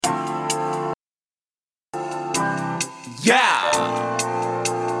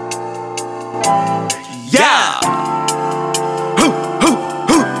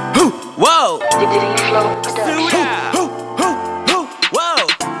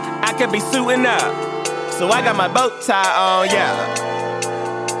could be suiting up, so I got my bow tie on, yeah.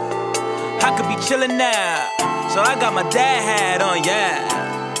 I could be chillin' now, so I got my dad hat on, yeah.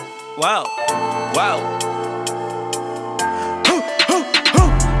 Whoa, whoa.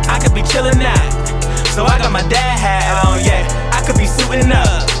 I could be chillin' now, so I got my dad hat on, yeah. I could be suiting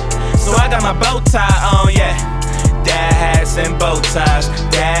up, so I got my bow tie on, yeah. Dad hats and bow ties,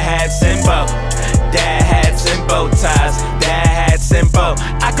 dad hats and bow. Dad hats and bow ties, dad hats and bow.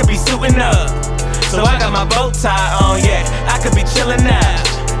 I could be suiting up, so I got my bow tie on, yeah. I could be chillin' now,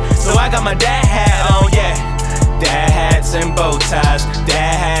 so I got my dad hat on, yeah. Dad hats and bow ties,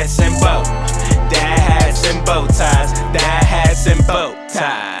 dad hats and bow. Dad hats and bow ties, dad hats and bow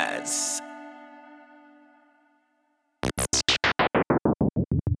ties.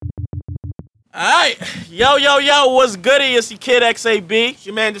 Alright, yo, what's goody? It's your kid XAB. It's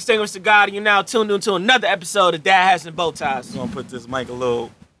your man, Distinguished the God, and you're now tuned into another episode of Dad Hats and Bow Ties. I'm gonna put this mic a little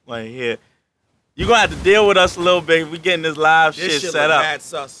right here. You're gonna have to deal with us a little bit. We getting this live shit set up. Mad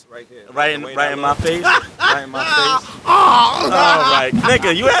sus right here. Right in my face. Right in my face. All right,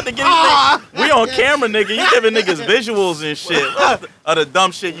 nigga, you have to get these. We on camera, nigga. You giving niggas visuals and shit of the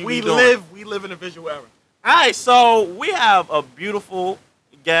dumb shit you be doing. We live in a visual era. All right, so we have a beautiful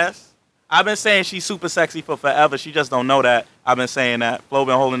guest. I've been saying she's super sexy for forever. She just don't know that. I've been saying that. Flo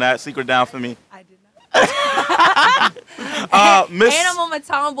been holding that secret down for me. I did not. Miss, and I'm on my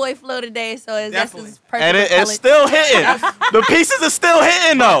tomboy flow today, so this is perfect. and it's still hitting. The pieces are still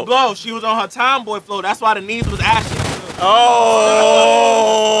hitting though. Blow, she was on her tomboy flow. That's why the knees was ashy.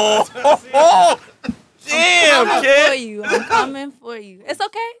 Oh, damn, kid. I'm coming for you. It's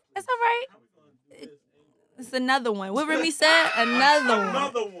okay. It's all right. It's another one. What Remy said?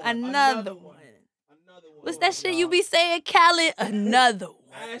 Another one. What's that shit you be saying, Khaled? Another one.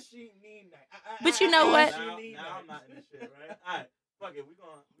 But you know what?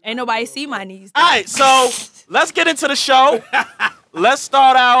 Ain't nobody see my knees. All right, so let's get into the show. Let's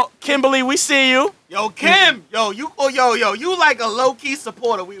start out. Kimberly, we see you. Yo, Kim. You like a low-key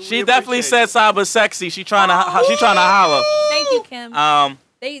supporter. She definitely said cyber sexy. She trying to holler. Thank you, Kim.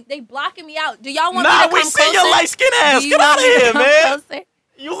 They blocking me out. Do y'all want me to come we closer? see your light skin ass. Get out of here, man. Closer?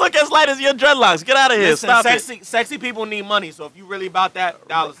 You look as light as your dreadlocks. Get out of here. Listen, stop it. Sexy people need money, so if you really about that,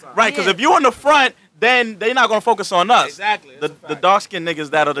 dollar sign. Right, because if you in the front, then they not going to focus on us. Exactly. The dark-skinned niggas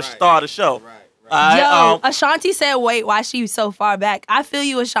that are the star of the show. Right. Yo, Ashanti said, wait, why she so far back? I feel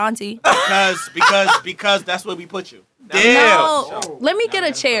you, Ashanti. Because that's where we put you. Damn. No, let me get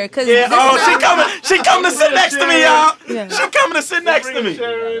a chair, cause she coming to sit next to me, y'all. Yeah. She coming to sit next to me.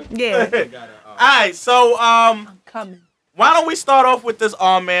 Yeah. All right, so I'm coming. why don't we start off with this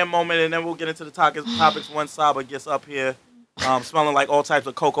man moment, and then we'll get into the topics once Saba gets up here, smelling like all types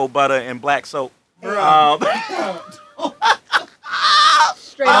of cocoa butter and black soap. Straight I'm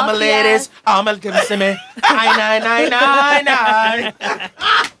off a the ladies. ass. I'm a give me 99999.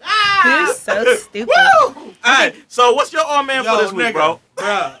 You're so stupid. All right, so what's your man for this week, bro?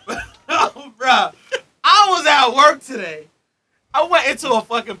 Bruh. I was at work today. I went into a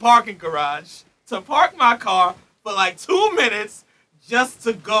fucking parking garage to park my car for like 2 minutes just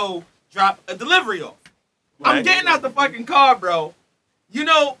to go drop a delivery off. Right. I'm getting out the fucking car, bro. You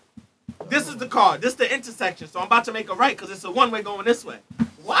know, this is the car. This is the intersection. So I'm about to make a right because it's a one-way going this way.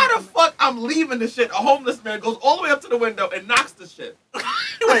 Why the fuck I'm leaving the shit? A homeless man goes all the way up to the window and knocks the shit.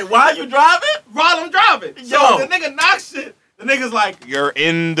 Wait, why are you driving? While I'm driving. Yo. So the nigga knocks shit. The nigga's like, you're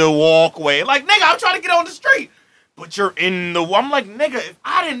in the walkway. Like, nigga, I'm trying to get on the street. But you're in the... I'm like, nigga, if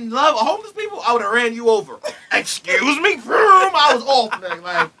I didn't love homeless people, I would have ran you over. Excuse me? I was off, nigga.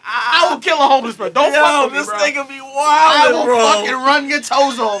 Like, I will kill a homeless person. Don't fuck with me, this bro. nigga be wild, I will bro. fucking run your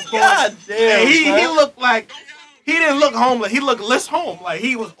toes off, bro. God damn, And he son. looked like... He didn't look homeless. He looked less home. Like,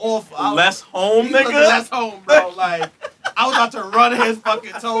 he was awful. Less home, He looked nigga? less home, bro. Like, I was about to run his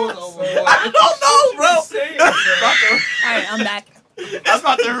fucking toes over, boy. I don't know, bro. All right, I'm back. That's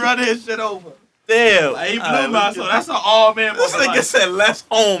about to run his shit over. Damn. Like, he blew my soul. That's an all man. This nigga like, said less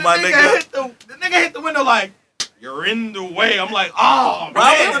home, my the nigga. the nigga hit the window like, you're in the way. I'm like, oh,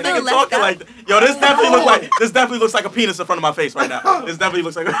 Why man. was the still nigga left talking out. like that? Yo, this definitely looks like a penis in front of my face right now. This definitely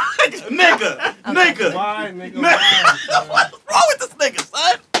looks like a nigga. Why, nigga? Why? What's wrong with this nigga,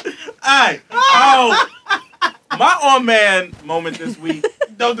 son? Alright. My on man moment this week.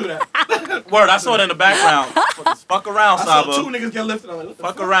 Don't do that. Word, I saw it in the background. Fuck around, I saw Saba. 2 niggas get lifted. I'm like, what the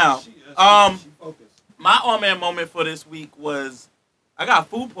Fuck fuck? around. She focused. My on man moment for this week was I got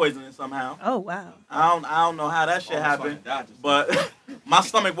food poisoning somehow. Oh wow. I don't know how that shit happened, but my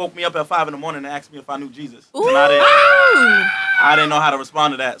stomach woke me up at 5 a.m. and asked me if I knew Jesus. Ooh. And I didn't know how to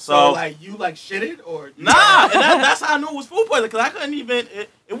respond to that. So, like, you, like, shitted? Or nah, and that's how I knew it was food poisoning, because I couldn't even, it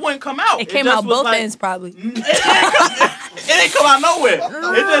It wouldn't come out. It came just out was both like, ends probably. It didn't come out nowhere.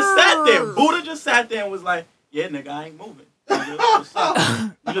 It just sat there. Buddha just sat there and was like, yeah, nigga, I ain't moving. Nigga, what's up?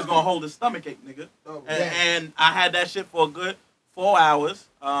 You just gonna hold his stomach ache, nigga. And I had that shit for a good 4 hours.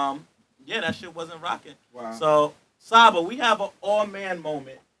 Yeah, that shit wasn't rocking. Wow. So, Saba, we have an all-man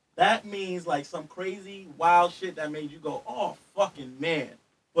moment. That means like some crazy, wild shit that made you go, oh, fucking man,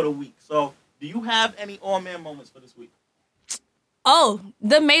 for the week. So, do you have any all-man moments for this week? Oh,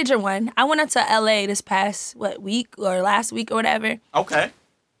 the major one. I went up to LA this past, week or last week or whatever. Okay.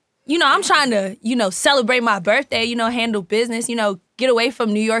 You know, I'm trying to, celebrate my birthday, handle business, get away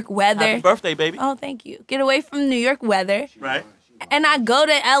from New York weather. Happy birthday, baby. Oh, thank you. Get away from New York weather. Right. And I go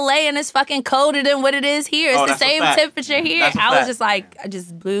to LA and it's fucking colder than what it is here. It's the that's a same fact. temperature here. That's a I was fact. just like, I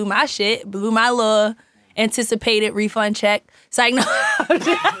just blew my little anticipated refund check. It's like, no.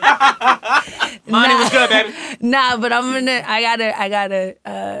 Money was good, baby. Nah, but I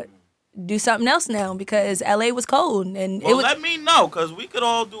gotta do something else now because LA was cold and Well, it was. let me know, because we could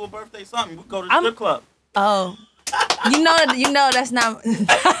all do a birthday something. We could go to the strip club. Oh, you know that's not.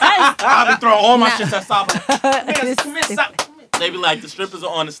 I'll be throwing all my Nah. shit at Saba. Come here, stop. They be like, the strippers are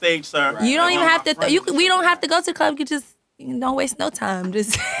on the stage, sir. You don't even have to. We don't have to go to the club. You just don't waste no time.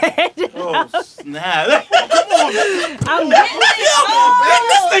 Just. Oh, snap. Come on, man. I'm getting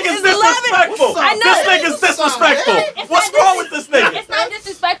This nigga's disrespectful. I know. This nigga's disrespectful. What's wrong with this nigga? It's not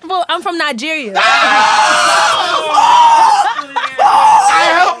disrespectful. I'm from Nigeria.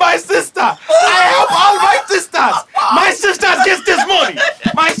 I help my sister. I help all my sisters. My sisters get this money.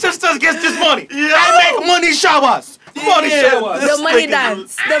 My sisters get this money. I make money showers. Money showers. The money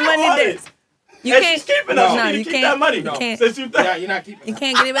dance. The money dance. You And can't. she's keeping No. it. No, You you keep can't. that money. You can't. Since you Yeah, you're not keeping You it.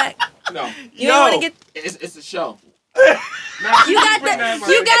 can't get it back. No. You don't want to get. It's a show. You got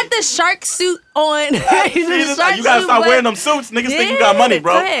the shark suit on. You gotta stop wearing them suits. Niggas think you got money,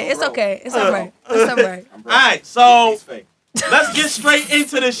 bro. Go ahead. It's okay. It's alright. It's alright. Alright, so He's fake. let's get straight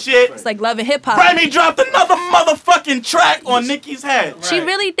into this shit. It's like Love and Hip Hop. Remy dropped another motherfucking track on Nicki's head. She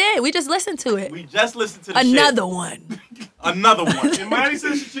really did. We just listened to it. We just listened to the Another one. shit. Another one. Imani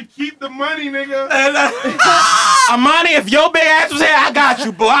said she should keep the money, nigga. Amani, if your big ass was here, I got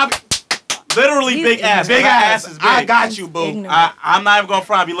you, boo. Literally You- big ass. Big Her ass. is big. I got you, boo. Ignorant. I'm not even gonna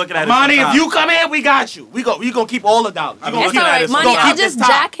front. Be looking at it. Amani, if sometimes. you come here, we got you. We gonna keep all the dollars. You gonna It's keep alright, this. money. Don't I keep just this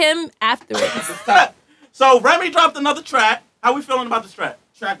top. jack him afterwards. So Remy dropped another track. How we feeling about this track?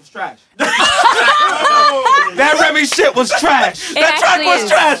 Track was trash. That Remy shit was trash. That track actually was is.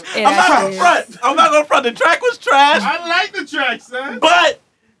 trash. It I'm not actually gonna is. front. I'm not gonna front. The track was trash, I like the track, son. but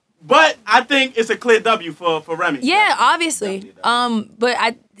I think it's a clear W for Remy. Yeah, obviously. But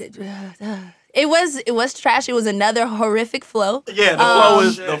it was trash. It was another horrific flow. Yeah,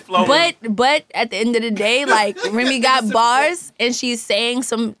 the flow. But at the end of the day, like Remy got bars and she's saying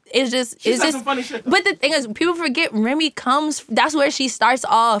some. It's said just. some funny shit, though. But the thing is, people forget Remy comes. That's where she starts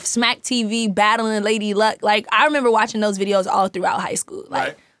off. Smack TV battling Lady Luck. Like I remember watching those videos all throughout high school.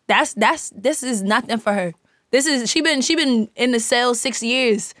 Like this is nothing for her. She been in the cell 6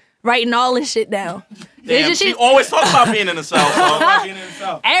 years writing all this shit down. Damn, she always talks about being in the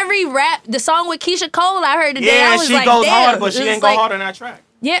cell. Every rap, the song with Keisha Cole I heard today, I Yeah, was she like, goes damn. hard, but she It's ain't go like- hard on that track.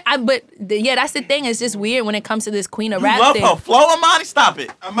 Yeah, that's the thing. It's just weird when it comes to this Queen of You Rap love thing. her flow, Amani. Stop it.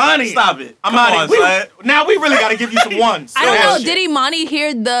 Amani, Stop it. Come Amani, on, we- son. now we really gotta give you some ones. I don't know. Shit. Did Imani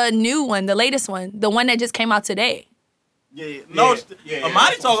hear the new one, the latest one, the one that just came out today? Yeah. No, Yeah.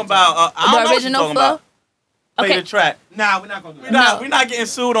 Amani talking about. I don't know The what she's original talking flow? about. Play Okay. the track. Nah, we're not gonna do We're that. not, we're not getting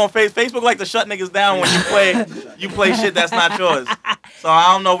sued on Facebook like to shut niggas down when you play shit that's not yours. So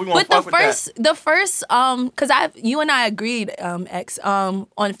I don't know. We want But to fuck with that. the first, cause you and I agreed, X, on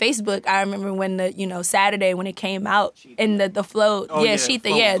Facebook. I remember when Saturday when it came out and the flow, Oh, yeah, Sheetha,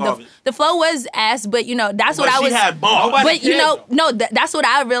 flow yeah, was garbage. the flow was ass, but that's But what I she was. had bars. Nobody But cared, though. that's what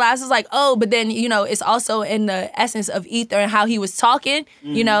I realized. It's like, oh, but then it's also in the essence of Ether and how he was talking,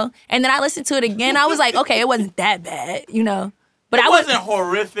 Mm-hmm. And then I listened to it again. I was like, okay, it wasn't that bad, But It I wasn't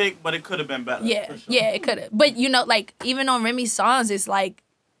horrific, but it could have been better. Yeah, for sure. yeah, it could have. But like even on Remy's songs, it's like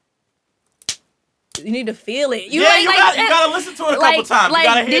you need to feel it. You gotta listen to it a couple times. You Like,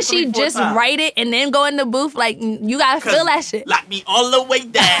 gotta hear did it she 3-4 just times. write it and then go in the booth? Like, you gotta feel that shit. Lock me all the way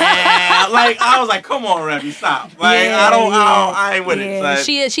down. Like I was like, come on, Remy, stop. Like Yeah, I ain't with it. Yeah,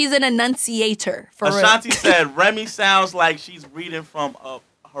 Son. she's an enunciator for Ashanti real. said Remy sounds like she's reading from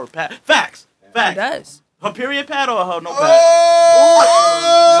her pad. Facts. It does. Her period pad or her no pad?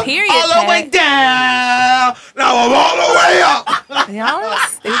 Oh, Period. all the way Pat. down. Now I'm all the way up. Y'all are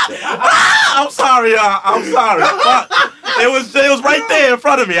stupid. I I'm sorry, y'all. I'm sorry. Fuck. It was right there in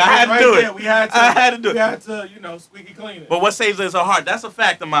front of me. I had to do it. We had to do it. We had to, squeaky clean it. But what saves is her heart. That's a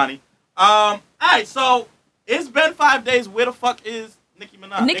fact, Amani. All right, so it's been 5 days. Where the fuck is Nicki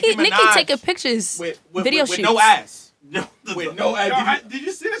Minaj? Nicki taking pictures, video shoots. With no ass. With no ass. Yo, did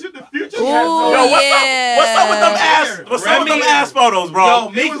you see this with the future? Ooh, Yo, what's up with them ass? What's up with them ass photos, bro? Yo,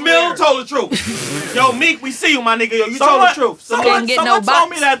 Meek Mill told the truth. Yo, Meek, we see you, my nigga. Yo, you told the truth. Someone Someone told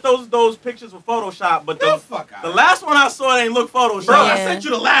me that those pictures were Photoshopped, but the last one I saw ain't look Photoshopped. Bro, I sent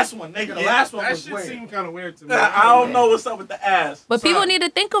you the last one, nigga. The last one that was shit weird. seemed kind of weird to me. I don't know what's up with the ass. But people need to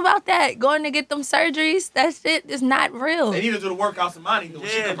think about that. Going to get them surgeries, that shit is not real. They need to do the workouts Imani do.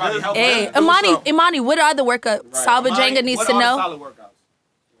 She Yeah, can probably help Hey, them. Imani, what are the workouts? Salva Jenga needs to know. Solid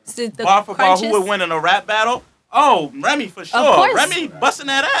workouts. The Bar for bar, crunches. who would win in a rap battle? Oh, Remy for sure. course. Remy busting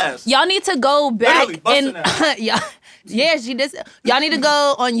that ass. Y'all need to go back Literally busting and yeah, she does. Y'all need to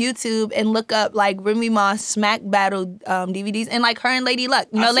go on YouTube and look up like Remy Ma smack battle DVDs and like her and Lady Luck.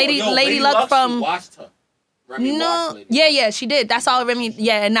 You know, Lady Luck from. Watched her. Remy No, watched Lady yeah, she did. That's all Remy.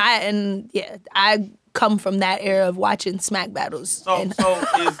 Yeah, I come from that era of watching smack battles. So And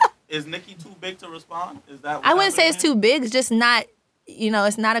is Nicki too big to respond? Is that? I wouldn't say it's too big. It's just not.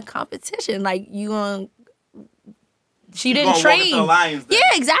 It's not a competition. Like you gonna. She didn't train. Yeah,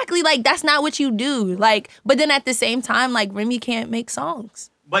 exactly. Like that's not what you do. Like, but then at the same time, like Remy can't make songs.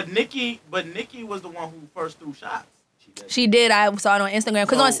 But Nicki was the one who first threw shots. She did. I saw it on Instagram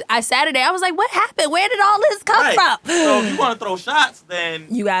because on Saturday I was like, "What happened? Where did all this come from?" So if you want to throw shots, then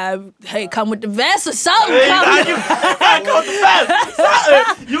you gotta come with the vest or something. you gotta come with the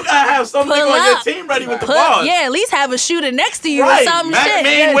vest. You gotta have something on your team ready with the bars. Yeah, at least have a shooter next to you Right. or something. Mac shit.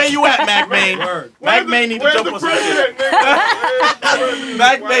 Main, where you at, Mac Main? Mac Main need to jump on some shit.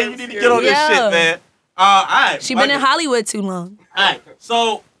 Mac Main, you need to get on this shit, man. All right. She been in Hollywood too long. All right.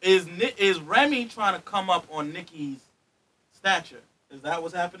 So is Remy trying to come up on Nicki's stature? Is that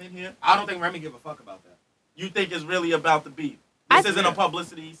what's happening here? I don't think Remy give a fuck about that. You think it's really about the beef? This isn't a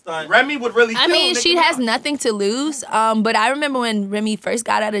publicity stunt. Remy would really. I mean, she has nothing to lose. But I remember when Remy first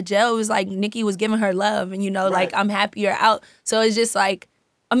got out of jail, it was like Nicki was giving her love, and like I'm happy you're out. So it's just like,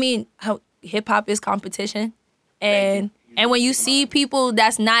 I mean, hip hop is competition, and when you see people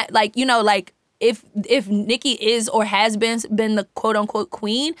that's not like like if Nicki is or has been the quote unquote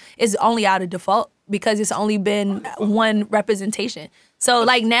queen, it's only out of default because it's only been one representation. So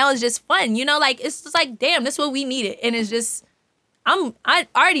like now it's just fun, like it's just like damn, this is what we needed, and it's just. I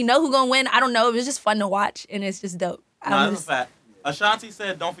already know who's gonna win. I don't know. It was just fun to watch, and it's just dope. That's a fact. Ashanti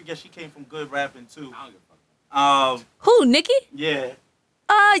said, "Don't forget she came from good rapping too." Who, Nicki? Yeah.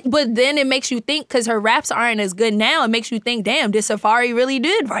 But then it makes you think because her raps aren't as good now. It makes you think, damn, did Safari really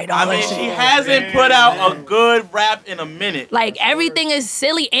did write all that shit? She hasn't put out a good rap in a minute. Like everything is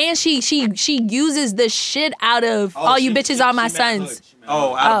silly, and she uses the shit out of all you bitches are my sons.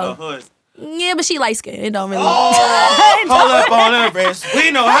 Out of the hood. Yeah, but she light skinned. It don't really. Hold up on her wrist.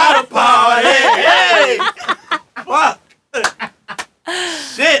 We know how to party. Hey, fuck.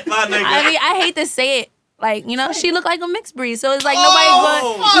 Shit, my nigga. I mean, I hate to say it. Like, she looked like a mixed breed, so it's like nobody's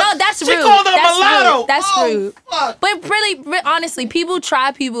going. No, that's rude. She called her that's mulatto. Rude. That's rude. Fuck. But really, honestly, people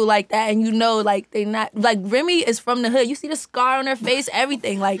try people like that, and like they not like Remy is from the hood. You see the scar on her face,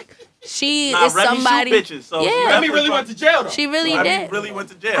 everything. Like she is Remy somebody. Shoot bitches, so yeah, Remy really went to jail though. She really Remy did. really went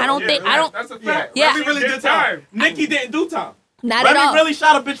to jail. I don't think. I don't. That's a fact. Yeah. Remy really did time. Nicki didn't do time. Not Remy at all. really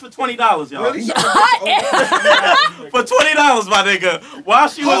shot a bitch for $20, y'all. Really? For $20, my nigga. While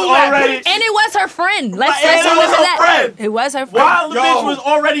she was already. And it was her friend. Let's it was remember her that. friend. It was her friend. While the bitch was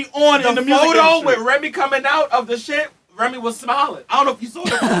already on in the music photo industry. with Remy coming out of the shit, Remy was smiling. I don't know if you saw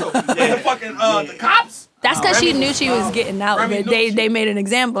the photo. The fucking the cops. That's because she Remy knew was she was smiling. getting out, Remy but knew they made an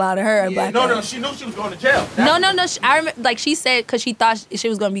example out of her. Yeah, no, she knew she was going to jail. No. I remember, like she said, because she thought she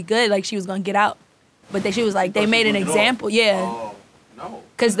was gonna be good, like she was gonna get out, but she was like, they made an example, yeah, Oh, no.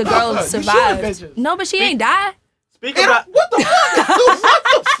 because the girl survived. No, but she ain't died. Speaking about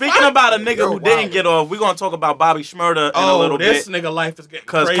a nigga who didn't get off, we're gonna talk about Bobby Shmurda in a little this bit. nigga life is getting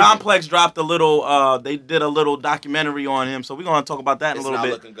Because crazy. Complex dropped a little, they did a little documentary on him, so we're gonna talk about that in a little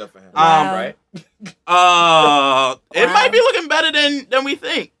bit. looking good for him. Right? It might be looking better than we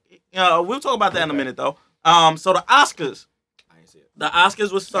think. We'll talk about that in a minute though. So the Oscars. The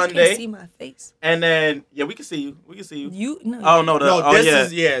Oscars was Sunday. I can't see my face. And then we can see you. We can see you. No. Oh no,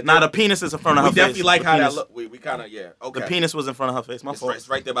 this is Nah, the penis is in front of her We face. definitely like The how penis. that look. We kind of okay. The penis was in front of her face. My fault. It's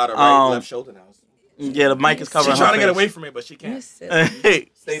right there by the left shoulder now. Yeah, the mic is covering She's her trying to get face. away from it, but she You're can't. silly. Hey,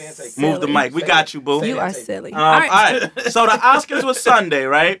 Stay there and take move the mic. We got you, boo. You are silly. All right. So the Oscars was Sunday,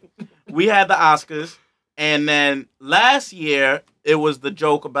 right? We had the Oscars, and then last year it was the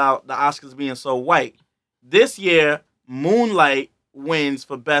joke about the Oscars being so white. This year, Moonlight wins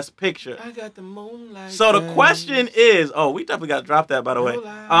for Best Picture. I got the moonlight. So the question is, we definitely got to drop that, by the way.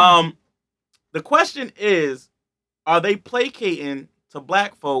 The question is, are they placating to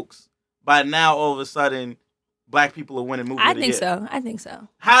black folks by now all of a sudden black people are winning movie of the year? I think so.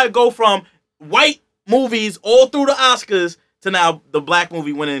 How it go from white movies all through the Oscars to now the black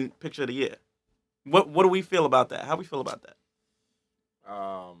movie winning picture of the year? What do we feel about that? How we feel about that?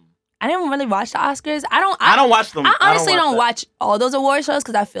 I didn't really watch the Oscars. I don't watch them. I honestly don't watch all those award shows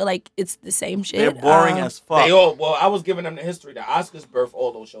because I feel like it's the same shit. They're boring as fuck. I was giving them the history. The Oscars birthed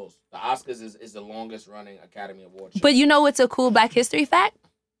all those shows. The Oscars is the longest running Academy Award show. But you know what's a cool Black History fact?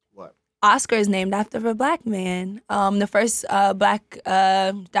 What? Oscar is named after a black man. The first black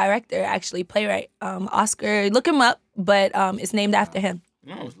director, actually playwright. Oscar, look him up, but it's named after him.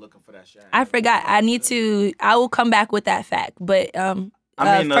 I was looking for that shit. I forgot. I will come back with that fact. But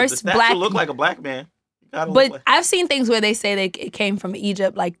the statue look like a black man. But I've seen things where they say it came from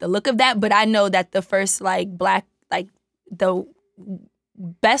Egypt, like the look of that. But I know that the first black, the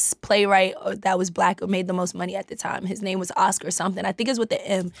best playwright that was black or made the most money at the time, his name was Oscar something. I think it's with the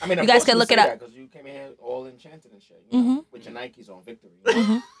M. I mean, you guys can look it up. Because you came in here all enchanted and shit. You know, with your Nikes on, victory.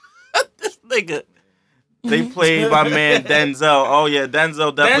 This nigga. They played my man Denzel. Oh yeah,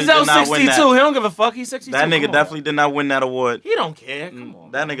 Denzel definitely did not win that. 62. He don't give a fuck. He's 62. That nigga definitely did not win that award. He don't care. Come on.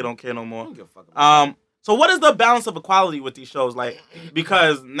 That nigga don't care no more. Don't give a fuck about So what is the balance of equality with these shows? Like,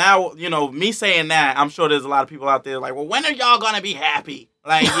 because now, me saying that, I'm sure there's a lot of people out there like, well, when are y'all gonna be happy?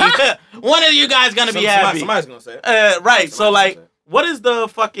 Like, when are you guys gonna be happy? Somebody's gonna say it. Right. So like, what is the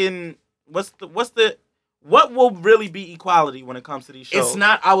fucking what will really be equality when it comes to these shows? It's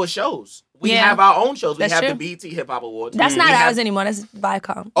not our shows. We have our own shows. We have the BET Hip Hop Awards. That's not ours anymore. That's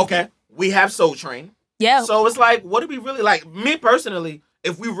Viacom. Okay. We have Soul Train. Yeah. So it's like, what do we really like? Me personally,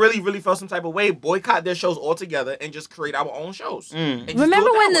 if we really, really felt some type of way, boycott their shows altogether and just create our own shows.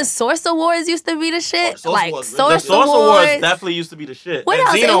 Remember when the Source Awards used to be the shit? Source Awards definitely used to be the shit. What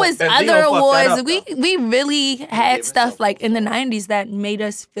else? It was other awards. We really had stuff like in the 90s that made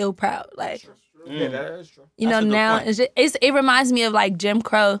us feel proud. Like, yeah, that is true. Now it reminds me of like Jim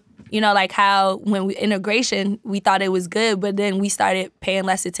Crow. Like how when integration, we thought it was good, but then we started paying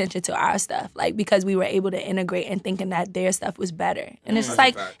less attention to our stuff, like because we were able to integrate and thinking that their stuff was better. And it's just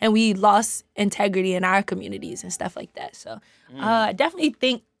like, and we lost integrity in our communities and stuff like that. So I definitely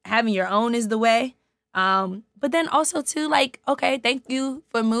think having your own is the way. But then also too, like, okay, thank you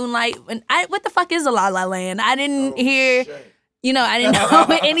for Moonlight. What the fuck is a La La Land? I didn't hear... Shit. I didn't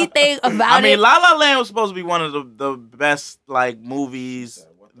know anything about it. I mean, La La Land was supposed to be one of the best movies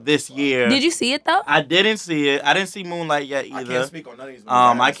this year. Did you see it though? I didn't see it. I didn't see Moonlight yet either. I can't speak on none of these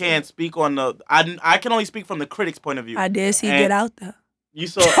movies. I can't speak on I can only speak from the critics' point of view. I did see Get Out though. You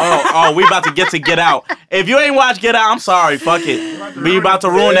saw? We about to Get Out. If you ain't watch Get Out, I'm sorry. Fuck it. We about to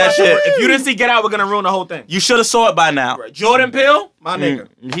ruin that shit. If you didn't see Get Out, we're gonna ruin the whole thing. You should have saw it by now. Right. Jordan Peele, my nigga.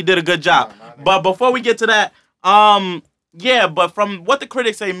 He did a good job. But before we get to that, yeah, but from what the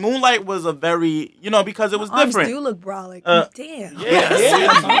critics say, Moonlight was a very, because it was different. Arms do look brolic. Damn.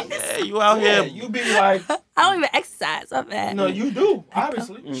 Yeah, you out here. You be like... I don't even exercise. I'm bad. No, you do.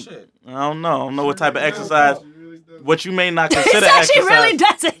 Obviously. Shit. I don't know what type of exercise. What you may not consider exercise. She really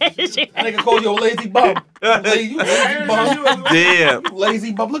does it. That nigga called you a lazy bum. You lazy bum. Damn. You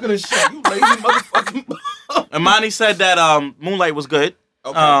lazy bum. Look at this shit. You lazy motherfucking bum. Imani said that Moonlight was good.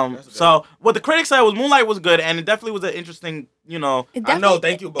 Okay, so what the critics said was Moonlight was good, and it definitely was an interesting, I know,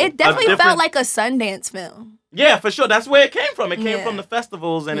 thank you, Bo. It definitely felt like a Sundance film. Yeah, for sure. That's where it came from. It came from the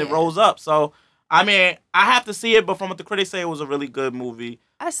festivals, and it rose up. So, I mean, I have to see it, but from what the critics say, it was a really good movie.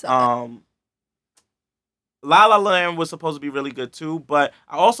 I saw it. La La Land was supposed to be really good, too, but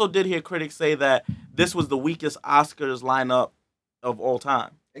I also did hear critics say that this was the weakest Oscars lineup of all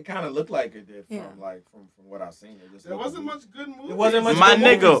time. It kind of looked like it did from what I've seen. There wasn't much good movies. There wasn't much my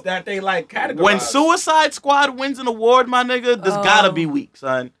good nigga, movies that they categorized. When Suicide Squad wins an award, my nigga, this gotta be weak,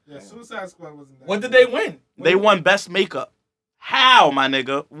 son. Yeah, Suicide Squad wasn't that. What did they win? They won Best Makeup. How, my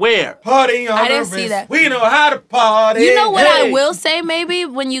nigga? Where? Party on I didn't see that. We know how to party. You know what I will say, maybe,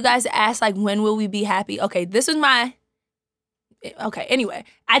 when you guys ask, when will we be happy? Okay, this was my... Okay, anyway.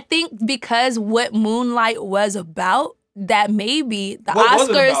 I think because what Moonlight was about, that maybe the what Oscars... was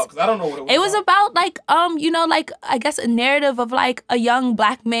it about? 'Cause I don't know what it was. It was about, I guess a narrative of, a young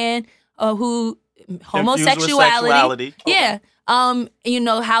black man who... Homosexuality. Yeah.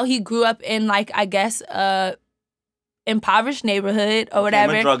 How he grew up in, I guess, impoverished neighborhood or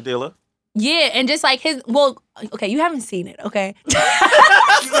whatever. Became a drug dealer. Yeah, and just his... Well, okay, you haven't seen it, okay? She's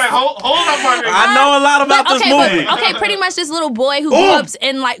like, hold up, my nigga. I know a lot about this movie. Okay, pretty much this little boy who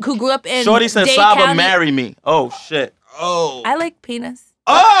grew up in Shorty said Dade Saba County. marry me. Oh shit. Oh. I like penis.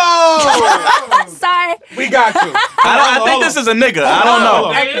 Oh. Sorry. We got you. I think this is a nigga. I don't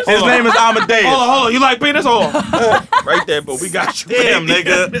know. His name is Amadeus. Hold on. You like penis? Hold on. Right there, but we got you. Damn,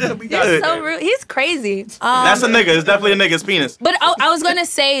 nigga. We got He's you. so rude. He's crazy. That's a nigga. It's definitely a nigga's penis. But I was gonna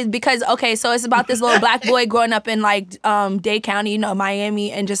say because so it's about this little black boy growing up in like Dade County,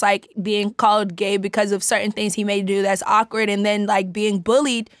 Miami, and just like being called gay because of certain things he may do that's awkward, and then like being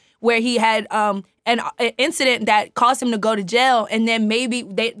bullied where he had an incident that caused him to go to jail, and then maybe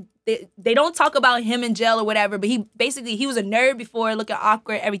they don't talk about him in jail or whatever, but he was a nerd before, looking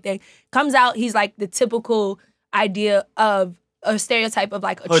awkward, everything. Comes out, he's like the typical idea of a stereotype of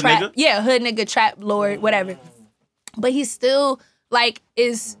like a Hood trap. nigga? Yeah, hood nigga, trap lord, whatever. But he still like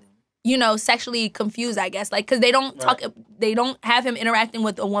is, sexually confused, I guess. Like, cause they don't they don't have him interacting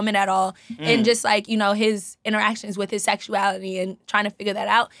with a woman at all. And just like, his interactions with his sexuality and trying to figure that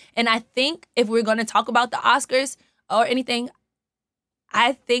out. And I think if we're gonna talk about the Oscars or anything,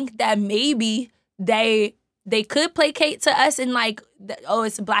 I think that maybe they could placate to us in like,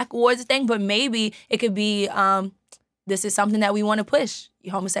 it's a Black Awards thing, but maybe it could be, this is something that we want to push,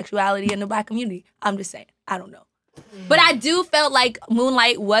 homosexuality in the Black community. I'm just saying, I don't know. But I do felt like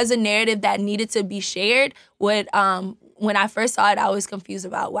Moonlight was a narrative that needed to be shared. When I first saw it, I was confused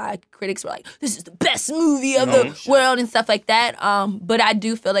about why critics were like, this is the best movie of the world and stuff like that. But I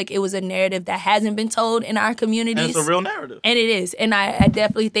do feel like it was a narrative that hasn't been told in our communities. And it's a real narrative. And it is. And I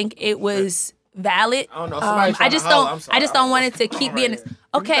definitely think it was valid. I don't know. I just don't want it to keep being this.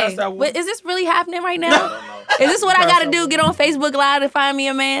 Okay, but is this really happening right now? Is this what I gotta do? Get on Facebook Live to find me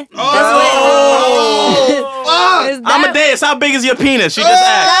a man? Amadeus, how big is your penis? She just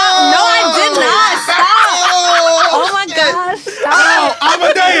asked. No, I did not. Stop. Oh my gosh. Stop.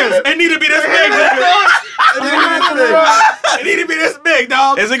 Amadeus. It need to be this big, nigga. It need to be this big,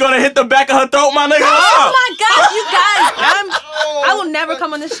 dog. Is it gonna hit the back of her throat, my nigga? Oh my gosh, you guys. I will never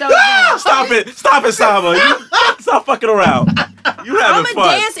come on this show again. Stop it, Saba. Stop fucking around. You having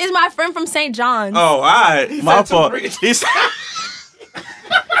fun. Amadeus is my friend from St. John's. Oh, all right. My fault. He said...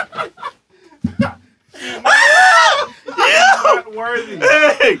 Not worthy.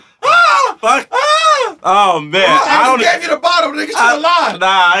 Hey! Fuck. Oh, man. I don't gave you the bottom, nigga. Should have lied.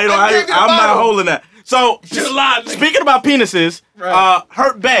 Nah, I'm not holding that. So, speaking about penises,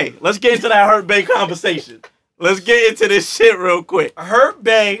 Hurt Bay. Let's get into that Hurt Bay conversation. Let's get into this shit real quick. Hurt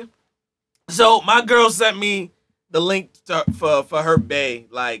Bay. So my girl sent me the link for Hurt Bay,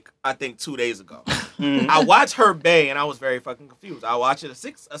 like I think 2 days ago. I watched Hurt Bay and I was very fucking confused. I watched it a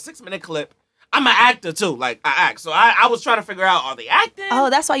 6-minute clip. I'm an actor too, like I act. So I was trying to figure out, are they acting? Oh,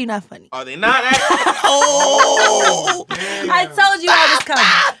 that's why you're not funny. Are they not acting? Oh, I told you I was coming.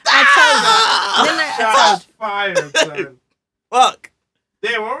 I told you. Shots fired, son. Fuck.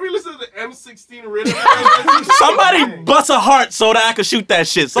 Damn, when we listen to the M16 rhythm, Somebody bust a heart so that I can shoot that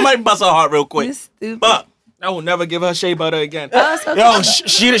shit. Somebody bust a heart real quick. You stupid. Fuck. I will never give her shea butter again. Oh, it's okay.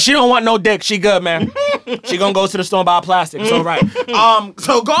 Yo, she don't want no dick. She good, man. She gonna go to the store and buy plastic. It's all right.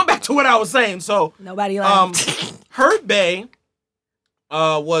 So going back to what I was saying. So nobody laughed. Hurt Bay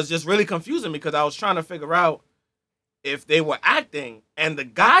was just really confusing because I was trying to figure out if they were acting, and the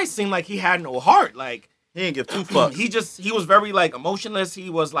guy seemed like he had no heart. Like He didn't give two fucks. He was very like emotionless. He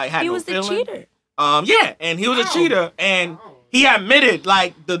was like had He no was the feeling. cheater. Yeah, and he was a cheater, and he admitted,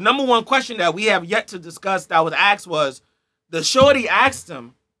 like, the number one question that we have yet to discuss that was asked was, the shorty asked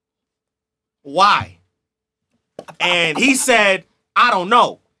him, why? And he said, I don't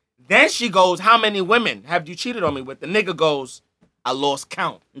know. Then she goes, how many women have you cheated on me with? The nigga goes, I lost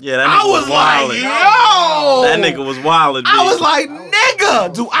count. Yeah, that nigga was wildin'. Yo! That nigga was wildin', I was like,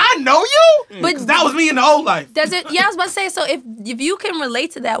 nigga, do I know you? But 'Cause that was me in the old life. does it? Yeah, I was about to say. So if you can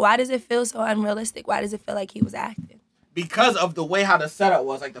relate to that, why does it feel so unrealistic? Why does it feel like he was acting? Because of the way how the setup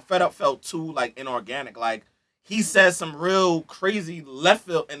was, like the setup felt too like inorganic. Like he says some real crazy left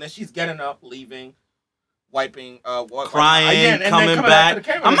field, and then she's getting up, leaving, wiping, crying, and coming then back. to the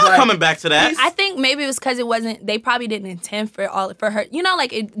camera. I'm It's not like, coming back to that. I think maybe it was because it wasn't. They probably didn't intend for her.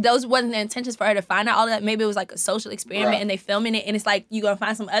 Like those wasn't the intentions for her to find out all of that. Maybe it was like a social experiment, Bruh. and they filming it, and it's like you gonna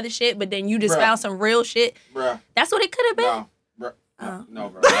find some other shit, but then you just Bruh. found some real shit. Bruh. That's what it could have been. No, bruh. Oh. No,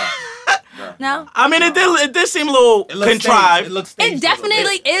 bro. Bruh. No. I mean, it did seem a little contrived. It looks staged. It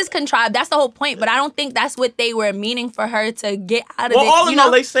definitely is contrived. That's the whole point. But I don't think that's what they were meaning for her to get out of Well, it. all in all,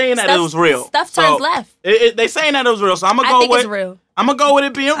 they saying that it was real. Stuff So, turns left. They saying that it was real, so I'm gonna I go think with. it's real. I'm gonna go with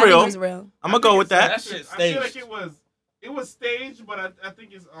it being I think real. it's real. I'm gonna go with that. That shit I feel like staged. it was staged, but I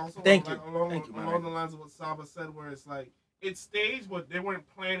think it's also Thank you. along Thank you, my along man. the lines of what Saba said, where it's like it's staged, but they weren't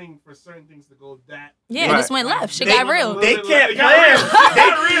planning for certain things to go that. Yeah, it Right. just went left. Shit They- got real. They can't It got plan. real. It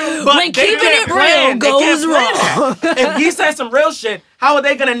got real. But When they keeping can't it real plan. They can't goes plan wrong. that. If he said some real shit, how are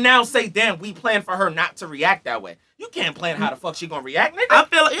they gonna now say, "Damn, we planned for her not to react that way"? You can't plan how the fuck she gonna react, nigga. I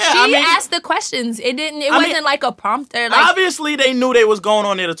feel yeah. She I mean, asked the questions. It didn't. It I mean, wasn't like a prompter. Like obviously they knew they was going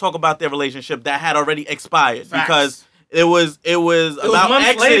on there to talk about their relationship that had already expired Facts. because it was about months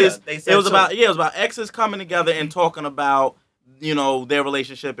exes. later, they said it was so. about exes coming together and talking about their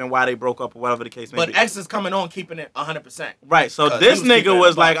relationship and why they broke up or whatever the case may But be. X is coming on keeping it 100%. Right, so 'Cause this he was keeping nigga it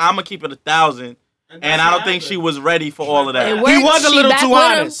was a like, buck. I'm gonna keep it 1,000, and that's I don't what think she happened. was ready for all of that. It He worked. was a She little back too with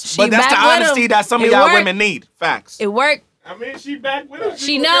him. honest, She but that's the back with honesty him. that some of It y'all worked. women need. Facts. it worked. I mean, she back with him.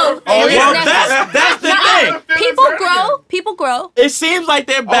 She know. Oh, It yeah. was Well, necessary. that's the Nuh-uh. thing. People grow. People grow. It seems like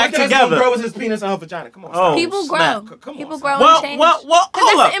they're back together. Girl was his penis and her vagina. Come on. Oh, People snap. grow. Come on, People son. grow Well, and change. well, Because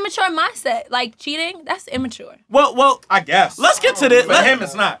hold that's up. an immature mindset. Like cheating, that's immature. Well, I guess. let's get to this. For him,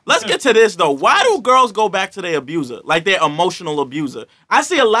 it's not. Let's get to this though. Why do girls go back to their abuser, like their emotional abuser? I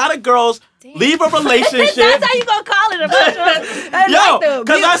see a lot of girls leave a relationship. That's how you gonna call it emotional. Yo,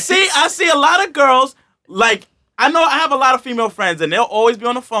 because I see a lot of girls like. I know I have a lot of female friends, and they'll always be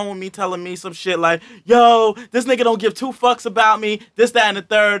on the phone with me telling me some shit like, yo, this nigga don't give 2 fucks about me, this, that, and the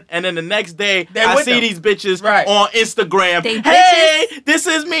third. And then the next day, They're I with see them. these bitches Right. on Instagram. They Hey, this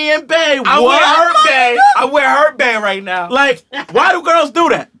is me and Bae. I What? wear her band. I wear her band right now. Like, why do girls do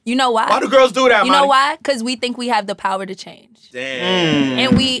that? You know why? Why do girls do that, You know Monty? why? Because we think we have the power to change, Damn.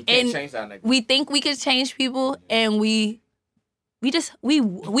 and we Can't and change that nigga. we think we can change people, and we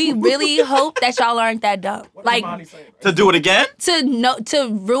really hope that y'all aren't that dumb. What is Like Monty saying? To do it again? to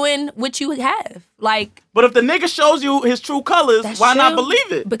ruin what you have. Like But if the nigga shows you his true colors, That's why not true.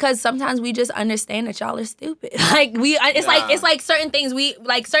 believe it? because sometimes we just understand that y'all are stupid. Like it's like certain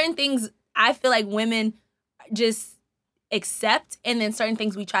things I feel like women just accept, and then certain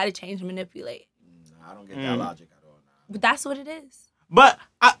things we try to change and manipulate. I don't get that logic at all. But that's what it is. But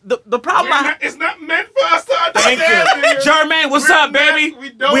the problem I It's not meant for us to Thank understand. you. nigga. Jermaine, what's We're up, not- baby? we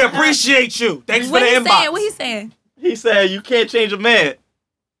don't We have- appreciate you. Thanks What for the he inbox. saying? What he saying? he said you can't change a man.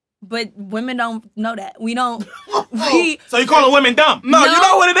 But women don't know that. We don't. We So you calling women dumb? No, you No.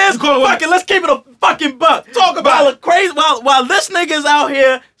 know what it is? Fuck it, let's keep it a fucking buck. Talk about it. While this nigga's out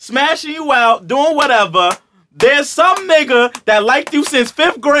here smashing you out, doing whatever, there's some nigga that liked you since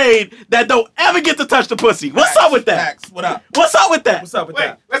 5th grade that don't ever get to touch the pussy. What's up with that? Facts. What up? What's up with that? What's up with Wait,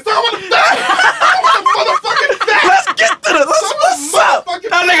 that? let's talk about the facts. Let's talk about the motherfucking facts. Let's get to the what's up? Motherfucking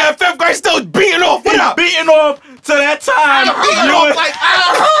That nigga in 5th grade still beating off. What up? Beating off to that time. I you was-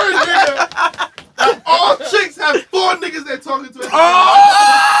 heard, nigga. That all chicks have 4 niggas that talking to us.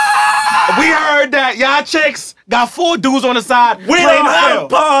 Oh! We heard that y'all chicks got 4 dudes on the side. we don't have a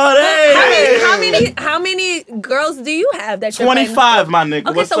party. how many girls do you have that you're 25, my nigga.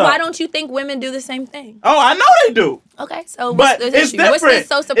 Okay, What's so up? why don't you think women do the same thing? Oh, I know they do. Okay, so But what's the it's issue? different. What's this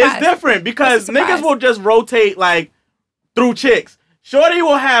so surprising? It's different because What's the surprise? niggas will just rotate like through chicks. Shorty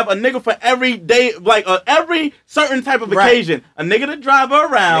will have a nigga for every day, like every certain type of Right. occasion. A nigga to drive her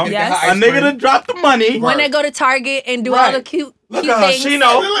around. Nigga get her A ice nigga cream. to drop the money. When they go to Target and do all Right. the cute Look at her. things. She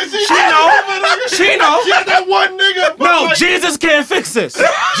know. She know. She know. She had that one nigga. No, like, Jesus can't fix this.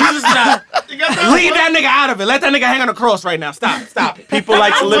 Jesus not. you got that Leave one- that nigga out of it. Let that nigga hang on the cross right now. Stop. Stop it. People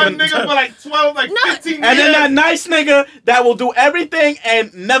like to that live one in. nigga for like 12, like 15 And then years. that nice nigga that will do everything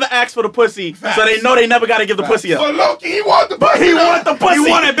and never ask for the pussy, so they know they never gotta give the pussy up. But Loki, he want the pussy. He want the pussy. He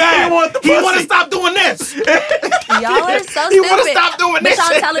want it bad. He want the He pussy. want to stop doing this. Y'all are so He stupid. wanna stop doing But this y'all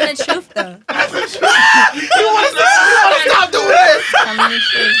shit. telling the truth though. He want to stop doing this. Telling the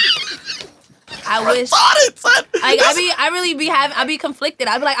truth. I wish. I really be conflicted.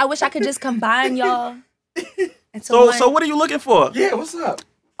 I be like, I wish I could just combine y'all. into So one. what are you looking for? Yeah, what's up?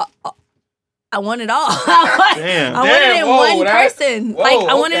 I want it all. Damn. I want it in Damn, whoa, one that- person. whoa, Like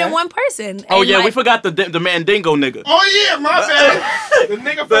I want it okay. in one person. Oh And, yeah, we like, forgot the Mandingo nigga. Oh yeah, my bad. The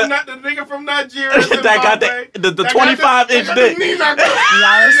nigga from Nigeria That got the 25-inch dick. Knee knocker. Y'all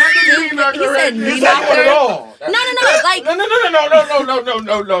are Got the knee stupid. knocker He right said there. knee He said knocker. all. No. Like No.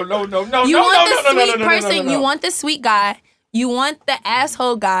 you want the sweet person. You want the sweet guy. You want the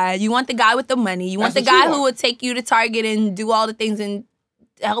asshole guy. You want the guy with the money. You want That's the what you guy want. who will take you to Target and do all the things and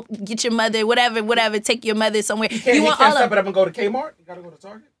help get your mother, whatever, take your mother somewhere. You want all of it up and go to Kmart. You gotta go to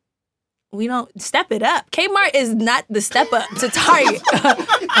Target. We don't step it up. Kmart is not the step up to Target. I'm I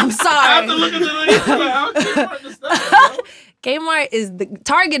have to sorry. look into the stuff. Kmart is the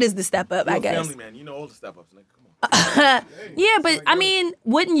Target is the step up, I guess. Family man, you know all the step ups, nigga. Come on. Yeah, but I mean,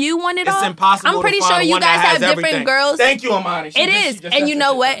 wouldn't you want it It's all? impossible. I'm pretty to find sure you one that guys has have different everything. girls. Thank you, Amani. She It just- is. she just And said you that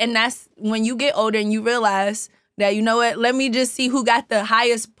know shit. what? And that's when you get older and you realize that, you know what, let me just see who got the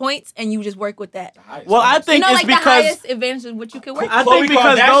highest points and you just work with that. Well, I think it's like the because highest advantage of what you can work with. I think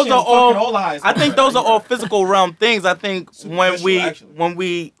because those are all. highs. I think those are all physical realm things. I think when Superficial,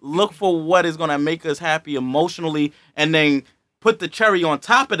 we look for what is gonna make us happy emotionally, and then put the cherry on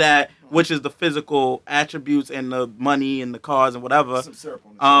top of that, which is the physical attributes and the money and the cars and whatever. Some syrup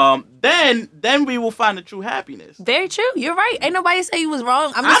on this. Then we will find the true happiness. Very true. You're right. Ain't nobody say you was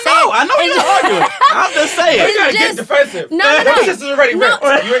wrong. I'm just I know you're arguing. I'm just saying. It's You gotta get just- defensive. No. Your sister's already No.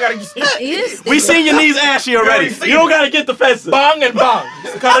 ripped. You ain't gotta Yes. We seen your knees ashy already. already seen You don't it. gotta get defensive. bong and bong.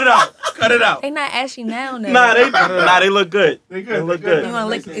 Just cut it out. Cut it out. They not ashy now. No. Nah, they look good. They They look You good. wanna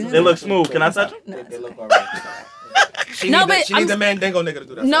lick? They look smooth. Can I touch them? No, They look alright. She No, need but she need I'm- the Mandingo nigga to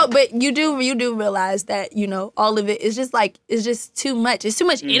do that. No, stuff. but you do realize that, you know, all of it is just like, it's just too much. It's too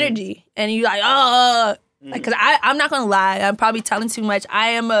much energy. And you like, like, cause I'm not gonna lie, I'm probably telling too much. I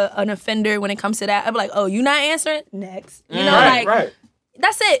am an offender when it comes to that. I'm like, oh, you not answering? Next. You know, right, like, right.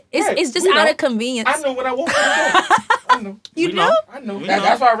 that's it. Right. It's just We out know. of convenience. I knew when I walked in the door. I knew. You We know? know. I knew. We That, know.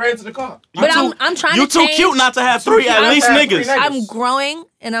 that's why I ran to the car. But I'm trying You to too change. cute not to have three, cute at not least to have three niggas. niggas. I'm growing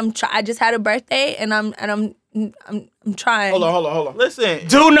and I just had a birthday and I'm trying. Hold on. Listen,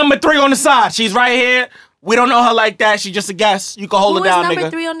 Dude number 3 on the side. She's right here. We don't know her like that. She just a guest. You can hold Who her is down, number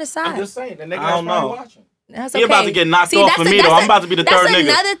nigga. 3 on the side? I'm just saying. The nigga I don't that's probably know. watching. That's He okay. about to get knocked off for me, that's though. I'm about to be the third nigga.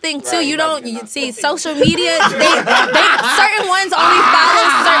 That's another thing too. Right, You you about don't to get you knocked see off. social media. They certain ones only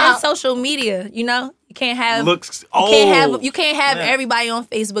follow certain social media. You know, you can't have. Looks You can't have everybody on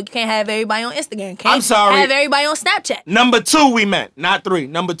Facebook. You can't have everybody on Instagram. Can't I'm sorry. have everybody on Snapchat. Number 2 we meant, not 3.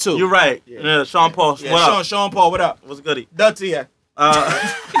 Number 2. You're right. Yeah, Sean Paul. Yeah, What up? Sean Paul, what up? What's goody? Dirty, yeah.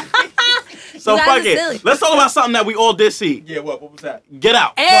 So You guys fuck are it. silly. Let's talk about something that we all did see. Yeah, what was that? Get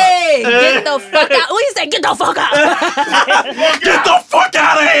out. Hey, get the fuck out. What you say? Get the fuck out. Get the fuck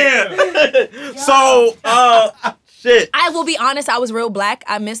out of here. So, shit. I will be honest. I was real black.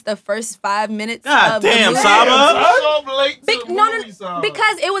 I missed the first 5 minutes. God of the damn, movie. Saba. I'm so late to the No, movie, son.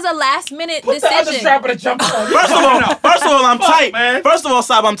 because it was a last minute Put the other decision. strap of the jump on. First of all, I'm tight. man. First of all,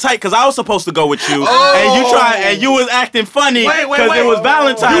 Sab, I'm tight because I was supposed to go with you, Oh. and you was acting funny Wait, because it was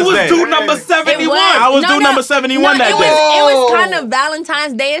Valentine's You was Day. dude number 71. It was. I was due number 71 that it day. Was, it was kind of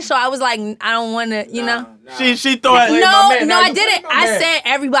Valentine's Day, so I was like, I don't want to, you know. She thought. You played my man. No, Now I you didn't. played my I man. said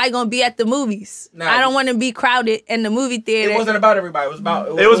everybody gonna be at the movies. Nah, I don't want to be crowded in the movie theater. It wasn't about everybody. It was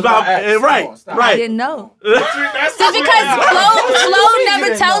about. It was about X. right, Come on, stop. I right. didn't know. That's See, because Flo never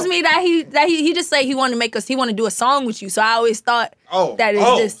didn't tells know. me that he just say he want to make us. He want to do a song with you. So I always thought Oh, that it's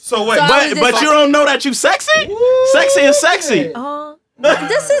oh, just. so wait, I was just But like, you don't know that you sexy. Sexy is sexy.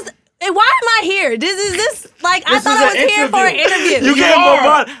 This is. Why am I here? This is like I This thought is I was an here for an interview. interview. You can't are.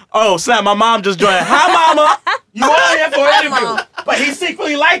 move on. Oh snap! My mom just joined. Hi, mama. You are here for an Mom. interview, but he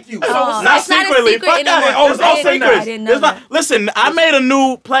secretly liked you. So Oh. Not It's not a secretly. secret Fuck that. anymore. There's I no didn't know. secrets. I didn't know There's not. that. Listen, I made a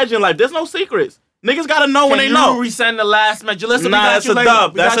new pledge in life. There's no secrets. Niggas gotta know when Can they you know. resend the last message? Listen, we Nah, got that's you a later.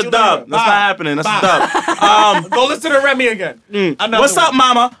 dub. We That's got a you dub. later. That's Bye. not happening. That's a Bye. dub. Go listen to Remy again. Another What's up, one.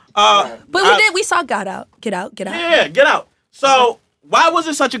 mama? But we saw Get Out. Get Out. Yeah, get out. So why was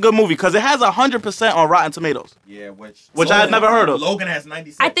it such a good movie? Because it has 100% on Rotten Tomatoes. Yeah, Which I had never heard of. Logan has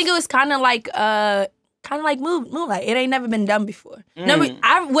 96. I think it was kind of like Moonlight. It ain't never been done before.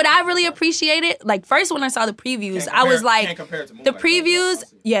 What I really appreciated, like first when I saw the previews, I was like, can't compare it to the Moonlight, previews,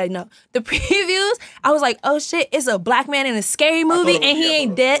 the previews, I was like, oh shit, it's a black man in a scary movie it was- and he yeah, I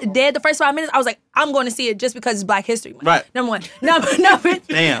ain't thought it was- dead the first 5 minutes. I was like, I'm going to see it just because it's Black History Month. Right. Number one.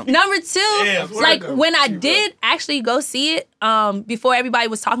 Damn. Number two, Damn, like word when though. I did actually go see it, before everybody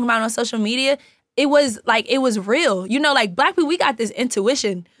was talking about it on social media, it was real. You know, like black people, we got this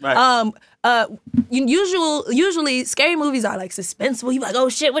intuition. Right. Usually scary movies are like suspenseful. You like, oh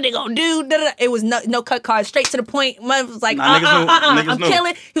shit, what they gonna do? Da-da-da. It was no cut card, straight to the point. Mother was like, Nah, niggas I'm knew.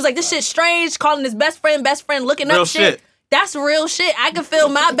 killing. He was like, this shit's strange. Calling his best friend, looking Real up shit. shit. That's real shit. I can feel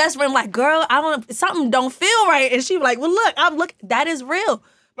my best friend like, girl, I don't know, something don't feel right. And she was like, well, look, that is real.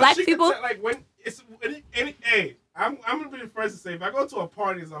 But Black she people. can tell, like when it's hey, I'm gonna be the first to say if I go to a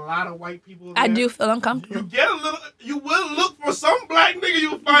party, there's a lot of white people. I there, do feel uncomfortable. You get a little. You will look for some black nigga.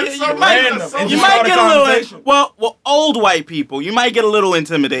 You'll find Yeah, some you might- random. and You You might start a get a conversation. little, well, old white people, you might get a little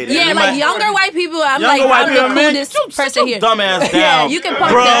intimidated. Yeah, You like might- younger white people, I'm Younger like, white I'm people, the man, coolest sit person your here. dumb ass down. Yeah, you can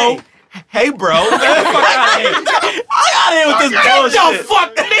pump bro. that. Hey, bro. Get the fuck out of here. I out of here with this bullshit. Yo,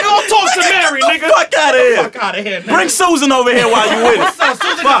 fuck that nigga. Don't talk to Mary, nigga. Fuck out of here. Fuck out of here, nigga. Bring Susan over here while you with it.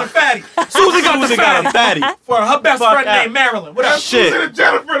 Susan got the fatty. Susan got the fatty. For her best Fuck friend out. named Marilyn. What up? Shit. Susan and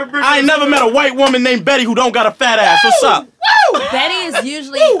Jennifer to bring I ain't never met a white woman named Betty who don't got a fat ass. What's up? Betty is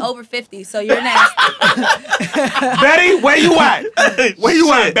usually over 50, so you're nasty. Betty, where you at? Where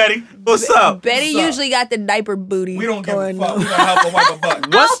you at, Betty? What's up? Betty What's up? usually got the diaper booty. We don't give a going fuck. on. We gonna help her wipe her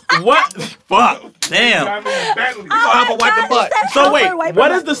butt. What? Fuck. Damn. Bentley. We gonna help her wipe her butt. So wait,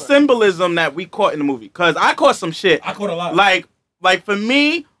 what is the symbolism that we caught in the movie? Because I caught some shit. I caught a lot. Like for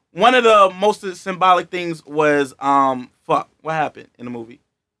me, one of the most symbolic things was fuck. What happened in the movie?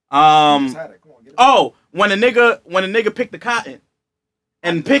 Oh, when a nigga picked the cotton,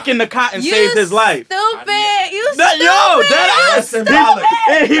 and picking the cotton saved his life. Stupid. You That, stupid. yo, that's symbolic.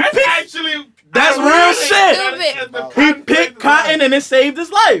 He That's picked. actually. That's real shit. Stupid. He picked cotton and it saved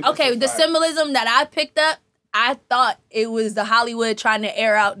his life. Okay, the symbolism that I picked up, I thought it was the Hollywood trying to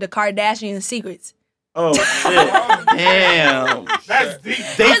air out the Kardashian secrets. Oh shit! Damn. That's deep.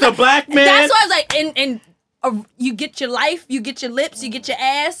 Date the black man. That's why I was like, and you get your life, you get your lips, you get your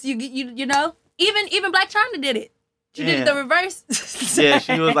ass, you know. Even Black China did it. She did the reverse. Yeah,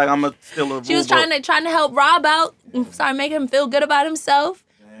 she was like, I'm a still a. She was trying to help Rob out, and started making him feel good about himself.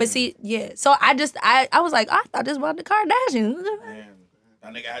 But see, yeah. So I was like, I thought this was the Kardashians.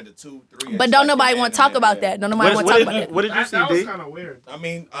 That nigga had the 2, 3. But don't nobody want to talk about that. Don't nobody want to talk about that. What did you see, That was D? kind of weird. I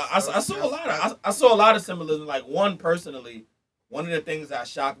mean, I saw a lot of I saw a lot of symbolism. Like one personally, one of the things that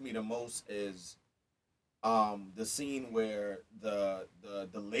shocked me the most is the scene where the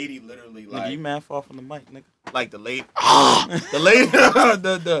lady literally Nigga, like you mad far from the mic, nigga. like the lady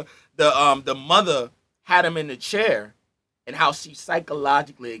the mother had him in the chair and how she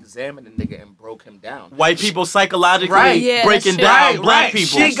psychologically examined the nigga and broke him down. White people psychologically Right. Yeah, breaking that down shit. black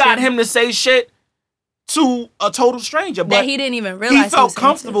people. She got him to say shit to a total stranger, That but he didn't even realize he felt was saying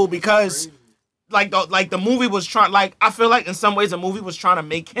comfortable because like the movie was trying, like I feel like in some ways the movie was trying to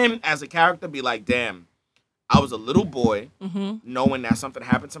make him as a character be like, damn, I was a little boy knowing that something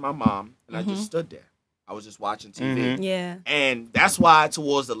happened to my mom and I just stood there. I was just watching TV. too. Yeah, And that's why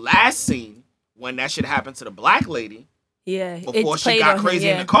towards the last scene when that shit happened to the black lady yeah. before It she played got on him, crazy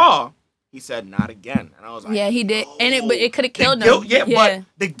yeah. in the car, he said not again. And I was like, Yeah, he did, and it could have the killed guilt, him. yeah, but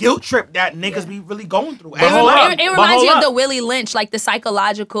the guilt trip that niggas be really going through. But hold up. It But reminds hold you of up. the Willie Lynch, like the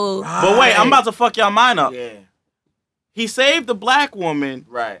psychological. But wait, I'm about to fuck y'all mind up. Yeah, He saved a black woman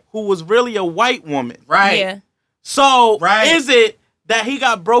right, who was really a white woman. right. Yeah, So Right. is it that he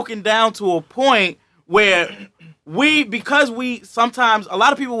got broken down to a point where because sometimes a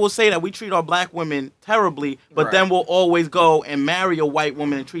lot of people will say that we treat our black women terribly, but Right. then we'll always go and marry a white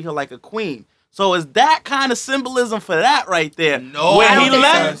woman and treat her like a queen. So is that kind of symbolism for that right there? No, Where I don't he think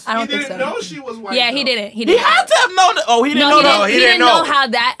left. so. I don't He think didn't so. know she was white. Yeah, he though. didn't. He He didn't. had to have known that. Oh, he didn't No, know he that. didn't know how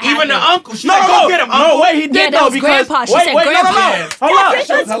that happened. Even the uncle, she No, said, no, go get him, no, uncle. wait, he did Yeah, that know was because grandpa. She wait, said no, grandpa. hold up,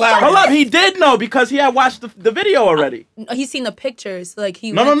 hilarious. hold up. He did know because he had watched the video already. He's seen the pictures. Like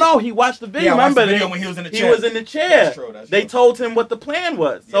he. No. He watched the video. Yeah, I watched Remember the video they- when he was in the He chair. was in the chair. That's true, that's They true. told him what the plan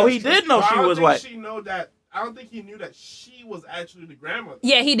was, so he did know But she I don't was think white. I don't think he knew that she was actually the grandmother.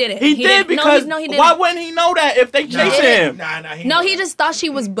 Yeah, he didn't. He did didn't. because no, he didn't. why wouldn't he know that if they chasing him? Nah, No, he just thought she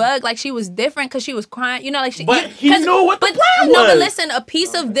was bugged, like she was different because she was crying. You know, like she. But he 'cause- knew what the but, plan No, but was. listen, a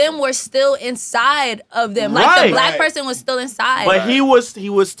piece of them were still inside of them. Like Right. the black Right. person was still inside. But he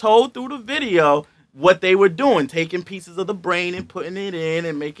was told through the video what they were doing, taking pieces of the brain and putting it in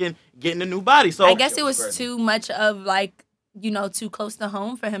and getting a new body. So I guess it was too much of like, too close to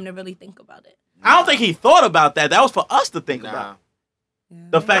home for him to really think about it. I don't think he thought about that. That was for us to think Nah. about.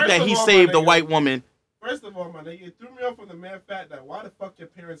 The fact First that of he all, saved my a nigga, white woman. First of all, my nigga, it threw me off on the mere fact that why the fuck your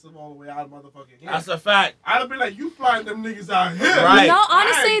parents live all the way out of motherfucking here? That's a fact. I'd have been like, you flying them niggas out here. Right. No,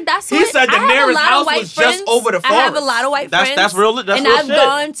 honestly, that's He what said the I have a nearest lot house of white was just friends. over the I have a forest. lot of white That's friends. real. That's and real I've shit.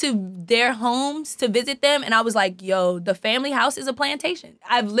 gone to their homes to visit them, and I was like, "Yo, the family house is a plantation."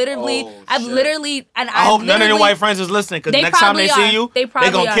 I've literally, Oh, and I hope none of your white friends is listening, because They next time they probably see are. you, They they probably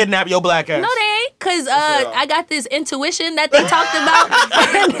gonna are. kidnap your black ass. No, they ain't, cause they are. I got this intuition that they talked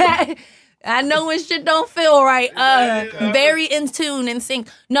about. I know when shit don't feel right. Very in tune and sync.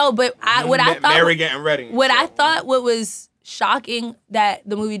 No, but what I thought, Mary getting ready. what was shocking that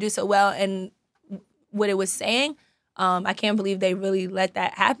the movie did so well and what it was saying, I can't believe they really let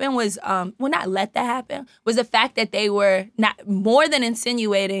that happen, was not let that happen, was the fact that they were not more than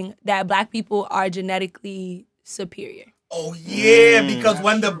insinuating that black people are genetically superior. Oh yeah, because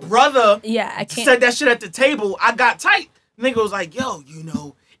when the brother Yeah, I can't. said that shit at the table, I got tight. Nigga was like, yo,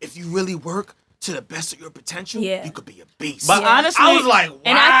 if you really work to the best of your potential, Yeah. you could be a beast. But honestly, I was like, wow.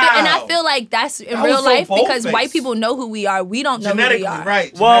 And I feel like that's in That real was so life because bold-faced. white people know who we are. We don't know who we genetically, are.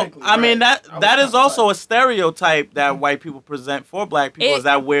 right? well, genetically, I mean right. that is kinda also tight. a stereotype that white people present for black people is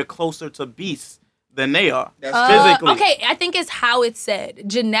that we're closer to beasts than they are. That's physically. Okay, I think it's how it's said.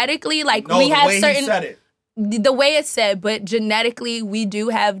 Genetically, like No, we the have way certain he said it. the way it's said, but genetically we do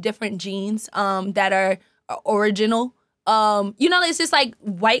have different genes that are original. You know, it's just like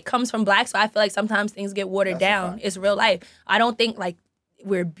white comes from black, so I feel like sometimes things get watered That's a down. fact. It's real life. I don't think like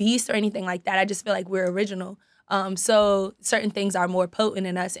we're beasts or anything like that. I just feel like we're original. So certain things are more potent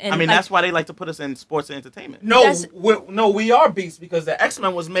in us. And I mean, like, that's why they like to put us in sports and entertainment. No, That's- we are beasts because the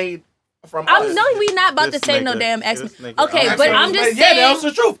X-Men was made from us. I'm no, we not about This to say no nigga, damn this X-Men. nigga. Okay, X-Men but X-Men I'm was just made- saying. Yeah, that's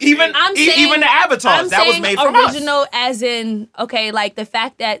the truth. Even I'm saying- even the avatars I'm that was saying made from us. original as in okay, like the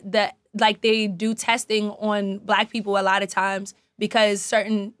fact that like they do testing on black people a lot of times because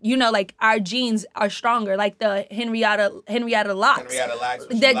certain like our genes are stronger, like the Henrietta Lacks. Henrietta Lacks,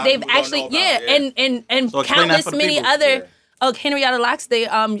 which a That lot of they've people don't actually know about, and So explain that countless for the many people. other Yeah. Henrietta Lacks, they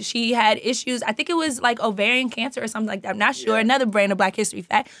she had issues. I think it was like ovarian cancer or something like that. I'm not sure. Yeah. Another brand of Black History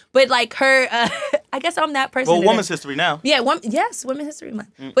fact. But like her I guess I'm that person. Well, today. women's history now. Yeah, Women's History Month.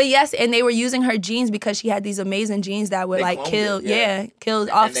 But yes, and they were using her genes because she had these amazing genes that would They like cloned kill, it, yeah. kill And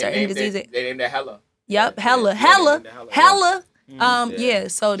off they certain named it- diseases. They named it Hella. Yep, Yeah, hella. yeah, they named it Hella. Yeah.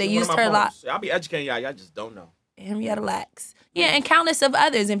 So they She's one used of my her a lot. poems. I'll be educating y'all just don't know. Henrietta Lacks. Yeah, and countless of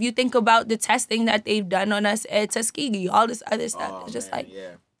others. If you think about the testing that they've done on us at Tuskegee, all this other stuff, Oh, it's just man, like yeah.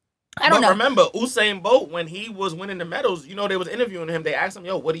 I don't But know. remember, Usain Bolt, when he was winning the medals, they was interviewing him. They asked him,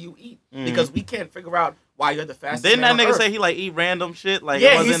 "Yo, what do you eat?" Because we can't figure out why you're the fastest. Didn't man that on nigga Earth. say he like eat random shit? Like it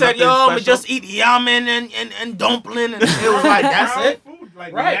Yeah, he wasn't said, nothing "Yo, I'm special? just eat yamin and dumpling," and it was like that's Brown it food,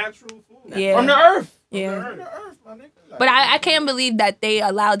 like Right. natural food. Yeah. from the earth. Yeah. From the earth, my nigga. Like, But I can't believe that they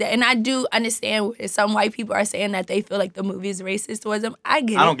allowed that. And I do understand where some white people are saying that they feel like the movie is racist towards them. I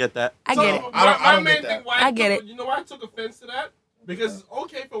get it. I don't get that. I get it. I don't main get that. thing why I get took- it. You know why I took offense to that? Because it's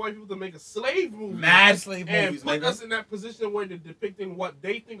okay for white people to make a slave movie. Mad slave and movies, put nigga. us in that position where they're depicting what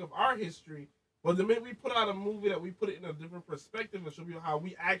they think of our history. But the minute we put out a movie that we put it in a different perspective and show you how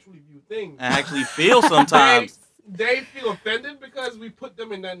we actually view things, I actually feel sometimes. they feel offended because we put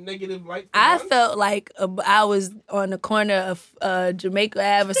them in that negative light. for I once. felt like I was on the corner of Jamaica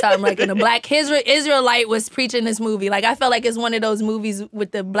Ave or something like, and a black Israelite was preaching this movie. Like I felt like it's one of those movies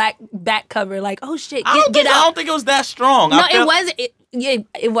with the black back cover. Like, oh shit, I get don't out. think it was that strong. No, I feel- it wasn't.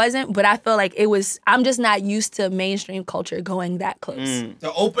 It wasn't. But I felt like it was. I'm just not used to mainstream culture going that close.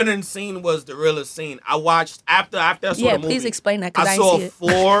 The opening scene was the realest scene. I watched after I saw Yeah, the movie. please explain that because I I saw didn't see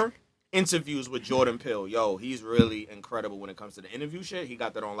it. 4 interviews with Jordan Peele. Yo, he's really incredible when it comes to the interview shit. He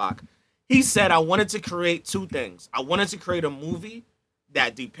got that on lock. He said, I wanted to create 2 things. I wanted to create a movie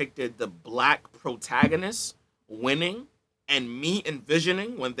that depicted the black protagonist winning and me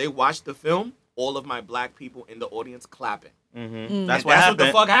envisioning when they watched the film, all of my black people in the audience clapping. That's That's what what happened.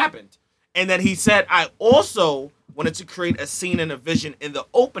 the fuck happened. And then he said, I also wanted to create a scene and a vision in the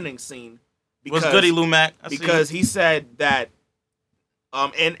opening scene. What's goody, Lou Mac? I see Because he said that,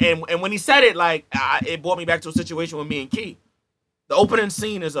 and when he said it, like, it brought me back to a situation with me and Key. The opening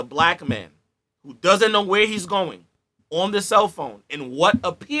scene is a black man who doesn't know where he's going on the cell phone in what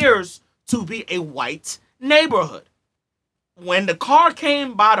appears to be a white neighborhood. When the car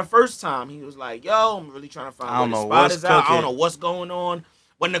came by the first time, he was like, yo, I'm really trying to find I don't where the know spot what's is at. I don't cooking. know what's going on.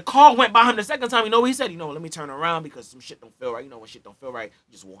 When the car went by him the second time, you know what he said? Let me turn around because some shit don't feel right. When shit don't feel right,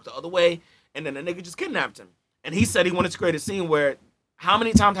 you just walk the other way. And then the nigga just kidnapped him. And he said he wanted to create a scene where, how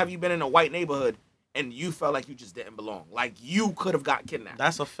many times have you been in a white neighborhood and you felt like you just didn't belong? Like you could have got kidnapped.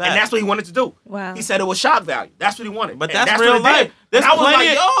 That's a fact. And that's what he wanted to do. Wow. He said it was shock value. That's what he wanted. But And that's what real it did. life. There's And I was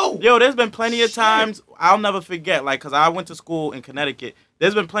plenty like, yo. there's been plenty of Shit. times I'll never forget. Like, cause I went to school in Connecticut.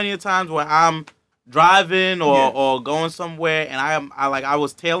 There's been plenty of times where I'm driving or going somewhere and I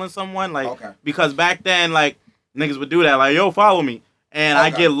was tailing someone because back then like niggas would do that like yo follow me and I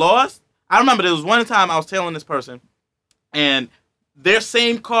get lost. I remember there was one time I was tailing this person and their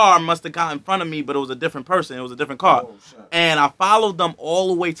same car must have got in front of me, but it was a different person. It was a different car. And I followed them all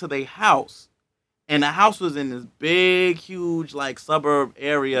the way to their house. And the house was in this big, huge, like, suburb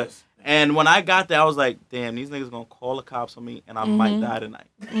area. Yes. And when I got there, I was like, damn, these niggas gonna call the cops on me and I might die tonight.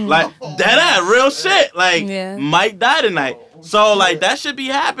 Like, that real shit. Like, Yeah. might die tonight. So, like, that should be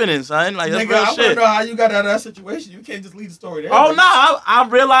happening, son. Like, that's Nigga, real I want to shit. know how you got out of that situation. You can't just leave the story there. Oh, no, I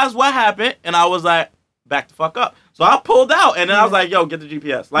realized what happened and I was like, back the fuck up. So I pulled out and then I was like, yo, get the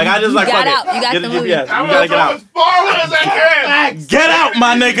GPS. Like, I just You like, got fuck out. it. You got Get the the movie. GPS. I You want gotta to get go out. as forward as I can. Get out,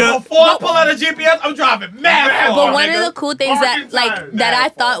 my nigga. Before I pull out a GPS, I'm driving mad But far, one nigga. of the cool things that Bargain time. I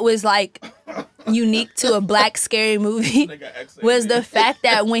thought was like unique to a black scary movie was the fact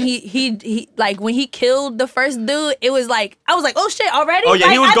that when he like when he killed the first dude, it was like I was like, oh shit, already? Oh, yeah,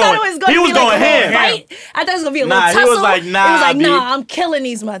 like, he was I going- thought it was going he to was be like going a little ham. fight. I thought it was gonna be a Nah, little he tussle. was like, nah, It was like, B. nah, I'm killing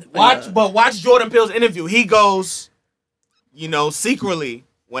these motherfuckers. Watch Jordan Peele's interview. He goes, secretly,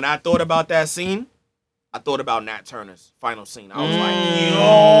 when I thought about that scene, I thought about Nat Turner's final scene. I was like,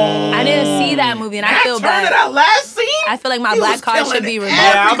 yo. I didn't see that movie, and I feel Turner, bad. that last scene? I feel like my He black was card should killing be it. revoked.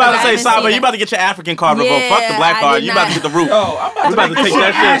 Yeah, I'm about to because I say, haven't Saba, seen you it. about to get your African card revoked. Fuck the black I card. did You about to not. get the root. I'm You about to take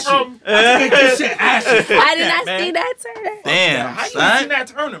that shit. Make this shit ashy. I did not man. see that, Turner. Damn, How you son. seen Nat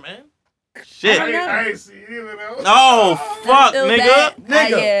Turner, man? Shit. I don't know. I ain't see either though. Oh, fuck, Feel nigga. bad.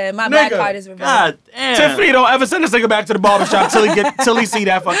 Yeah, my black card is revoked. God damn. Tiffany, don't ever send this nigga back to the barbershop till he see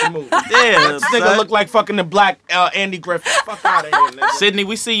that fucking movie. Damn, This nigga son. look like fucking the black Andy Griffith. Fuck out of here, nigga. Sydney,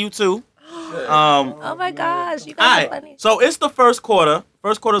 we see you too. Oh my gosh, you All guys are right, funny. so it's the first quarter.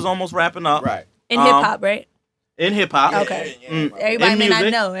 First quarter's almost wrapping up. Right. In hip hop, right? In hip hop. Okay. Mm. Everybody In may not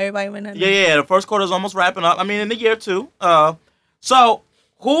music. know. Everybody may not know. Yeah, the first quarter's almost wrapping up. I mean, in the year too. So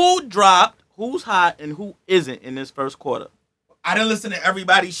who dropped, who's hot, and who isn't in this first quarter? I didn't listen to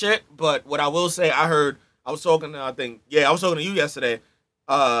everybody's shit, but what I will say, I was talking to you yesterday.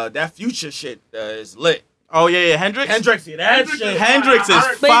 That Future shit is lit. Oh yeah, Hendrix. Hendrix, yeah, that shit. Hendrix is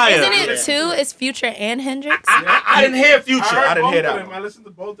But fire. isn't it two? It's Future and Hendrix? I didn't hear Future. I didn't hear both of that them. one. I listened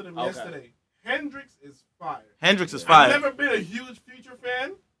to both of them yesterday. Hendrix is fire. Hendrix is I've fire. never been a huge Future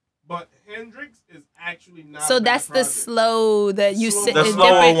fan, but Hendrix is actually not. So a bad that's the project. slow that you Slow. sit. The it's slower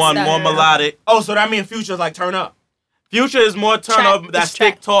different one, stuff. more melodic. Oh, so that means Future's like turn up. Future is more turn Trap, up. That it's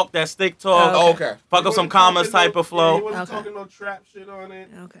stick trap. talk. That stick talk. Oh, Okay. Fuck He up some wasn't commas talking type of He flow. wasn't Okay. talking no trap shit on it.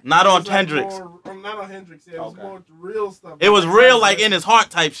 Okay. Not It on was like Hendrix. not on Hendrix. Yeah, it was Okay. more real stuff. It was real, like in his heart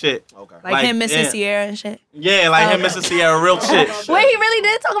type shit. Okay. Like him missing yeah. Sierra and shit. Yeah, like him Okay. missing Sierra, real shit. Wait, he really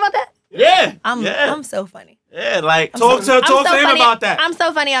did talk about that? Yeah, I'm yeah, I'm so funny. yeah. Like I'm talk so- to I'm so him funny. about that. I'm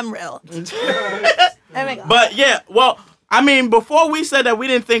so funny. I'm real. Oh my God. But yeah, well, I mean, before we said that we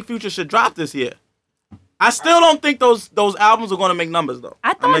didn't think Future should drop this year, I still don't think those albums are going to make numbers though.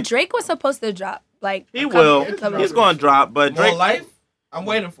 I thought mean, Drake was supposed to drop. Like he a will. couple- He's going to drop, but More Drake. life? I'm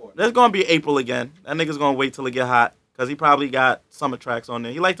waiting for it. There's going to be April again. That nigga's going to wait till it get hot because he probably got summer tracks on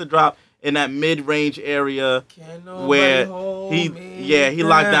there. He like to drop in that mid-range area where he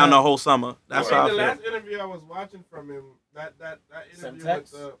locked down the whole summer. That's In how I the feel. last interview I was watching from him, that interview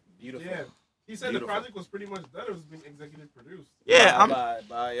Semtex? with Beautiful. yeah, he said Beautiful. the project was pretty much done. It was being executive produced. Yeah,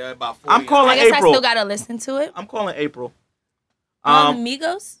 by about 40 I'm calling I guess April. I still gotta listen to it. I'm calling April.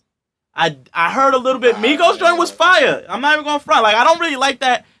 Migos. I heard a little bit. Migos joint was fire. I'm not even gonna front. Like I don't really like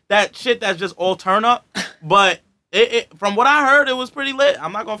that shit that's just all turn up. But it from what I heard, it was pretty lit.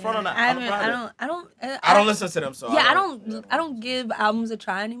 I'm not gonna front on that. I on the project. I don't listen to them, so Yeah, I don't give albums a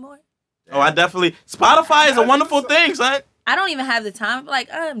try anymore. Oh, I definitely. Spotify is a wonderful thing, son. I don't even have the time. Like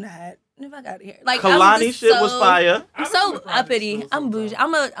I'm not. If I got here, like I'm Kalani just shit so, was fire. I'm I listen so to projects uppity. still I'm sometimes.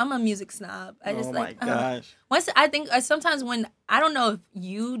 bougie. I'm a music snob. I just Oh like my gosh. once I think sometimes when I don't know if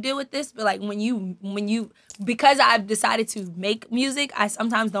you deal with this, but like when you because I've decided to make music, I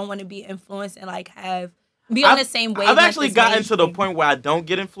sometimes don't want to be influenced and like be on the same way. I've actually gotten to the point where I don't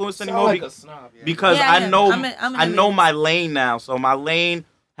get influenced anymore like a snob, yeah. because Yeah, I yeah. know I'm I know in- my lane now. So my lane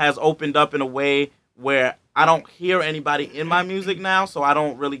has opened up in a way where I don't hear anybody in my music now, so I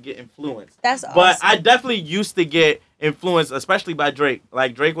don't really get influenced. That's But awesome. I definitely used to get influenced, especially by Drake.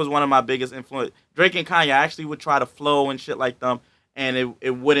 Like Drake was one of my biggest influence. Drake and Kanye, I actually would try to flow and shit like them, and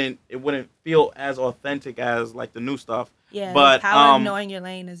it wouldn't feel as authentic as like the new stuff. Yeah, but, the power of um, knowing your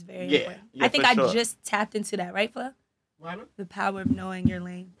lane is very yeah, important. yeah, I think for I sure. just tapped into that, right, Flo? What? The power of knowing your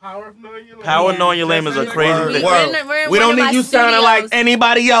lane. Power of knowing your Power Yeah. of knowing your lane is a Just crazy like- thing. We don't need you sounding like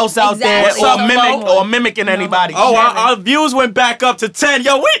anybody else out Exactly. there So or mimicking anybody. Oh, our views went back up to 10.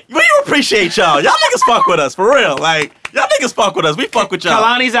 Yo, we appreciate y'all. Y'all niggas fuck with us, for real. Like, y'all niggas fuck with us. We fuck with y'all.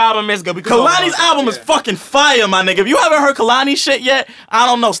 Kalani's album is good. Kalani's album is fucking fire, my nigga. If you haven't heard Kalani shit yet, I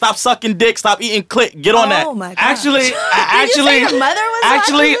don't know. Stop sucking dick. Stop eating click. Get on that. Oh my god. Actually, Did you say your mother was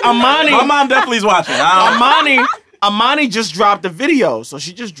actually, watching? Amani, My mom definitely is watching. Amani just dropped the video, so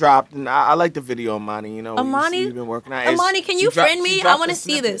she just dropped, and I like the video, Amani. You know, Amani? you've been working on it. Amani, can She you dropped- friend she me? dropped I wanna the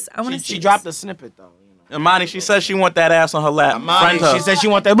see snippet. this. I wanna see She this. dropped the snippet though. Amani, she says she want that ass on her lap. Amani, Friend her. she said she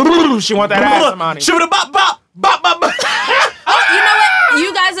want that. She want that ass, Amani. Shoot a bop bop bop bop bop. Oh, you know what?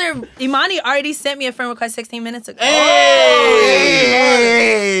 You guys are. Imani already sent me a friend request 16 minutes ago.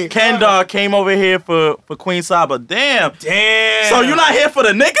 Hey, Ken Dog came over here for Queen Saba. Damn. So you not here for the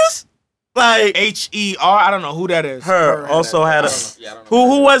niggas? Like H-E-R. I don't know who that is. her also had a. Yeah, I don't know.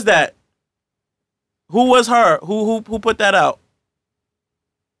 Who was that? Who was her? Who put that out?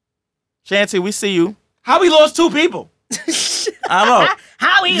 Shanty, we see you. How we lost 2 people? I know.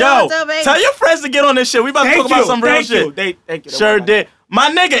 How we Yo, tell your friends to get on this shit. We about to talk about some real shit. Thank you. Sure did. My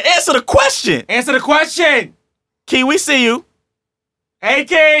nigga, answer the question. Answer the question. Key, we see you. Hey,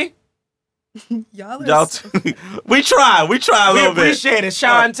 Kay. Y'all we try a We little bit. appreciate it.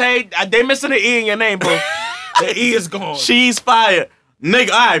 Shantae, they missing the E in your name, bro. The E is gone. She's fired.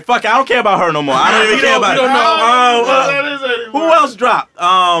 Nigga, all right, fuck it. I don't care about her no more. I don't even care about we don't her. Who else dropped?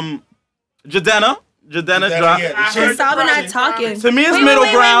 Jadena dropped. And Stop not talking. To me, it's Wait, middle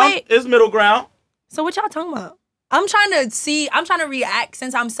wait, ground. wait. It's middle ground. So what y'all talking about? I'm trying to react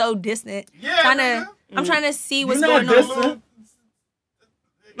since I'm so distant. I'm trying to see what's going on.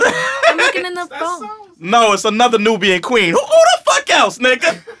 I'm looking in the phone. No, it's another Nubian queen. Who the fuck else,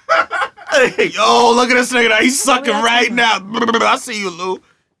 nigga? Hey, Yo, look at this nigga now. He's sucking right now. I see you, Lou.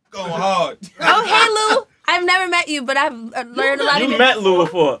 Going hard. Oh, hey, Lou. I've never met you, but I've learned a lot of you met Lou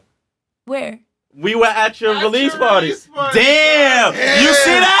before. Where? We were at your release party. Damn. You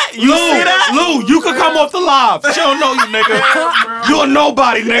see that? You see that? Lou, you could come off the live. She don't know you, nigga. You're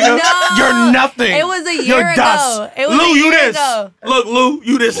nobody, nigga. No. You're nothing. It was a year You're ago. dust. It was Lou, a you year this. ago. Look, Lou,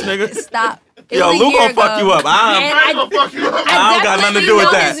 you this, nigga. Stop. It Yo, was a Lou year gonna fuck ago. you up. And I don't got nothing to do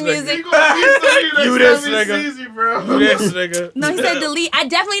with that. His music. You this, nigga. You this, nigga. No, he said delete. I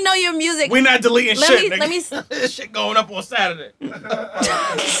definitely know your music. We not deleting shit, nigga. Let me. This shit going up on Saturday.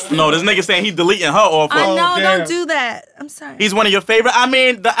 No, this nigga saying he deleting her off. I know. damn. Don't do that. I'm sorry. He's one of your favorite. I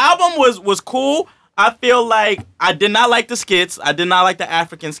mean, the album was cool. I feel like I did not like the skits. I did not like the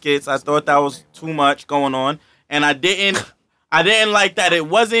African skits. I thought that was too much going on, and I didn't like that it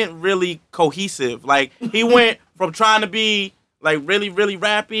wasn't really cohesive. Like he went from trying to be like really, really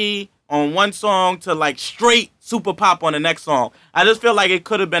rappy on one song to like straight super pop on the next song. I just feel like it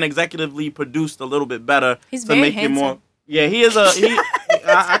could have been executively produced a little bit better He's to very make handsome. it more. Yeah, he is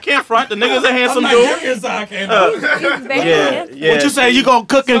I can't front. The nigga's a handsome dude. He's very Yeah, handsome. yeah. What you say? You gonna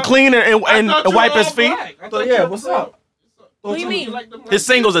cook and clean and wipe his feet? Yeah, what's up? What do you mean? His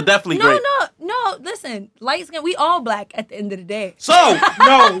singles are definitely No, great. no. Listen, light skin. We all black at the end of the day. So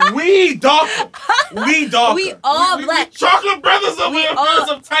no, we darker. We darker. We all black. Chocolate brothers over here. all-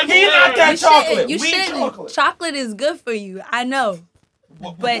 Some type He of not that You chocolate. shouldn't. You We shouldn't. chocolate. Chocolate is good for you. I know.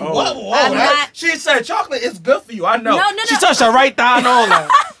 But Whoa, I'm not. She said chocolate is good for you. I know. No, no, She no. touched her right thigh and all that.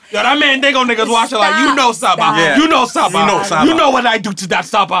 Yo, that man, they go niggas watch it like, you know Saba. Yeah. You know Saba. You know Saba. You know what I do to that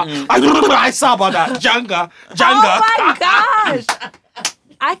Saba. I Saba that. Jenga. Oh my gosh!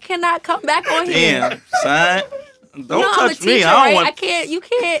 I cannot come back on here. Damn, son. Don't You know I'm a touch teacher, me. I right? don't want. I can't. You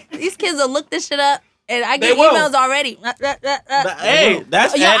can't. These kids will look this shit up, and I They get will. emails already. Hey,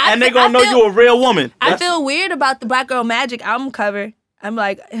 that's Yeah, and they gonna know you a real woman. I feel weird about the Black Girl Magic album cover. I'm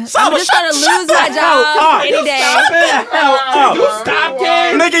like, Saba, I'm just gonna shut lose the my hell job up. any day. You Stop,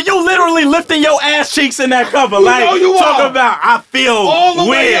 kid. Nigga, you literally lifting your ass cheeks in that cover. Like, know you talk are. about, I feel All the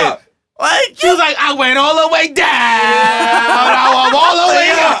way weird. up. Like, She was like, I went all the way down. I'm all the way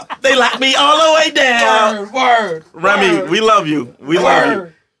up. they locked me all the way down. Word. Remy, we love you. We love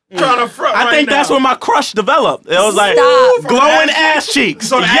you. Trying to front I think that's where my crush developed. It was like Stop. glowing ass cheeks.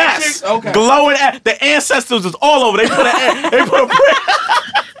 So the ass Yes, cheeks? Okay. glowing ass. The ancestors was all over. They put a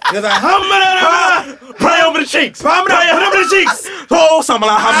There's a hum. pray over the cheeks. Pray over the cheeks. Oh, some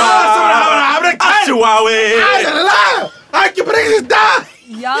la hama. I can bring this down.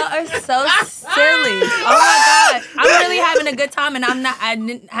 Y'all are so silly. Oh my gosh. I'm really having a good time, and I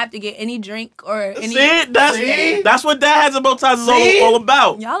didn't have to get any drink or any. See, that's what Dad Has About Ties is all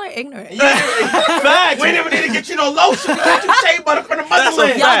about. Y'all are ignorant. Facts. We never need to get you no lotion. We got you shea butter from the That's a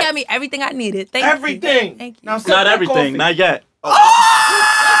motherland. Y'all fact. got me everything I needed. Thank you. Everything. Thank you. Now sip Not that everything, coffee. not yet.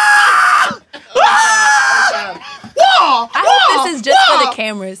 I hope this is just for the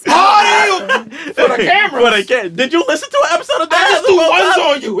cameras. For the cameras. Did you listen to an episode of Dad I Has just do About ones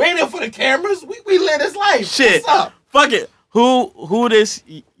Ties? on you. Ain't it for the cameras? We live this life. Shit. What's up? Fuck it. Who this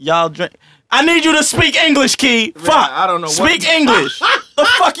y'all drink? I need you to speak English, Key. Fuck. I don't know what- Speak English. The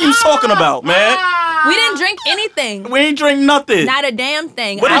fuck you talking about, man? We didn't drink anything. We ain't drink nothing. Not a damn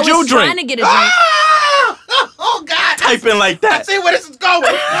thing. What I did you was drink? trying to get a drink. Oh God. Typing like I that. see where this is going.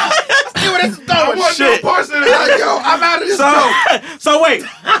 I see where this is going. Shit. Like, yo, I'm out of this boat. So wait.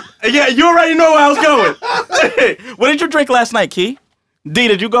 Yeah, you already know where I was going. What did you drink last night, Key? D,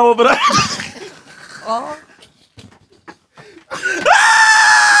 did you go over there? Oh.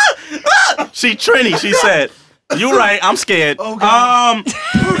 She Trini, she said. You right, I'm scared. Oh, God.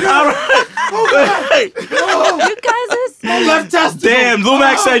 All right. You guys are so Left testicle. Damn,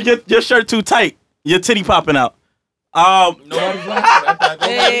 Lumax said your shirt too tight. Your titty popping out. Nobody's laughing at that.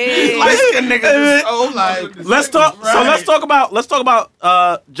 Hey. Light skinned niggas is so like. Let's talk. So Right. let's talk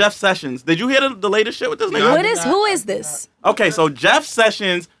about Jeff Sessions. Did you hear the latest shit with this nigga? Who is this? Okay, so Jeff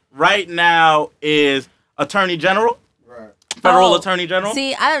Sessions right now is Attorney General, Right. Federal Oh, Attorney General.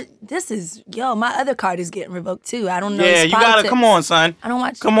 See, my other card is getting revoked too. I don't know. Yeah, it's you gotta politics. come on, son. I don't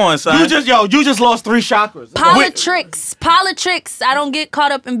watch. Come on, son. You just lost 3 chakras. Politics. I don't get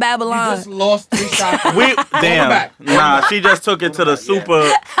caught up in Babylon. You just lost 3 chakras. We damn. back. Nah, she just took it to the super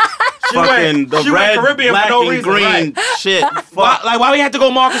fucking the she went red, Caribbean black, for no and reason, green right. shit. Why, Fuck. like why we had to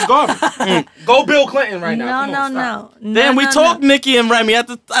go Marcus Garvey? Go Bill Clinton right now. No, Come on, stop. Damn, we talked Nikki and Remy at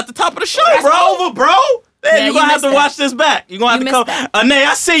the top of the show, That's bro. over, bro. Damn, Yeah, you gonna you have to missed watch this back. You gonna have You to come. missed Anae,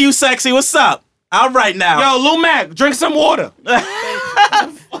 I see you, sexy. What's up? All right now. Yo, Lil Mac, drink some water.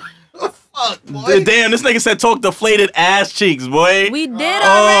 Damn, this nigga said talk deflated ass cheeks, boy. We did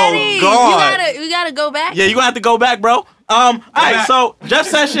already. God. We gotta go back. Yeah, you gonna have to go back, bro. All right, so Jeff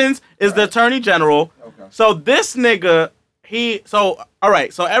Sessions is the Attorney General. Okay. So this nigga, all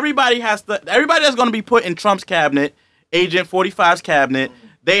right, so everybody that's gonna be put in Trump's cabinet, Agent 45's cabinet,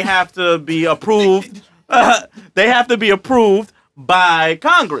 they have to be approved. They have to be approved by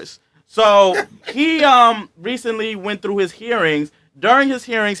Congress. So he recently went through his hearings. During his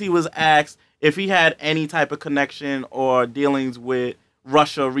hearings, he was asked if he had any type of connection or dealings with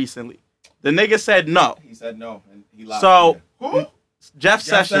Russia recently. The nigga said no. He said no, and he lied. So Who? Jeff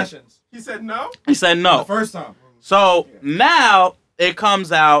Sessions, He said no. he said no. The first time. So now it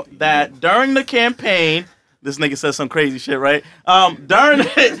comes out that during the campaign, this nigga says some crazy shit, right? During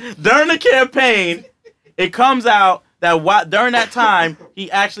the campaign, it comes out that during that time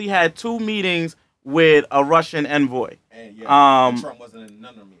he actually had 2 meetings with a Russian envoy. And Trump wasn't in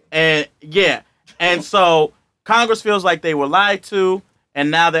none of me. And so Congress feels like they were lied to, and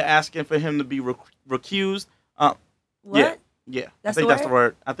now they're asking for him to be recused. What? Yeah, That's I think the that's the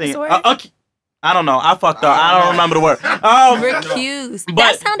word. I think That's the word? I don't know. I fucked up. I don't remember the word. Recused. but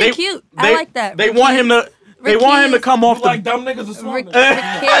That sounded they- cute. They, I like that. They want him to. They want him to come off You the. like dumb niggas or smart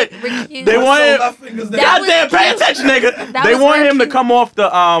niggas? Recused. They want him. That was Goddamn, pay cute. attention, nigga. That They was want real him to cute. come off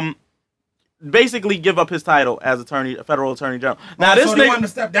the basically give up his title as federal attorney general. Now this so they nigga, want him to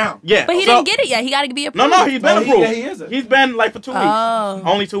step down. yeah, But he so- didn't get it yet. He got to be No, approved. he's been No, approved. he isn't. He's been like for 2 weeks. Oh.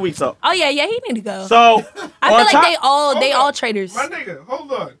 Only 2 weeks up. Oh yeah, he need to go. So I on feel like top- they Hold all on. traitors. My nigga,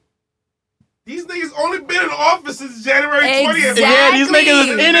 hold on. These niggas only been in office since January 20th. Exactly. Yeah, these niggas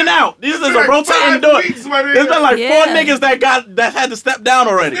is in and out. These is a like rotating 5 door. weeks, my nigga. There's been like 4 Yeah. niggas that had to step down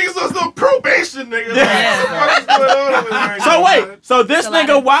already. Niggas are still probation, niggas. Yeah. What the fuck is going on with right So now, wait, man? so this It's a lot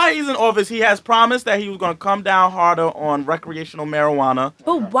nigga, of- while he's in office, he has promised that he was gonna come down harder on recreational marijuana,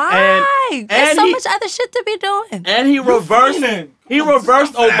 But why? And There's so he- much other shit to be doing. and he reversed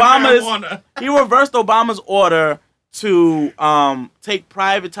Obama's order to take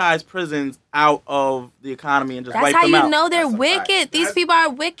privatized prisons out of the economy and just That's wipe how them you out. know they're That's a wicked. fact. These people are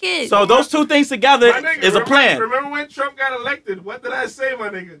wicked. So those 2 things together My nigga, is a plan. Remember when Trump got elected? What did I say, my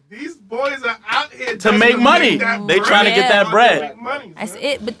nigga? These boys are out here To just make money. that They trying to get Yeah. that bread. Make money, that's son.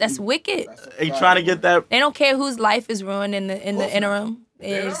 it. But that's wicked. He trying to get that. They don't care whose life is ruined in the interim.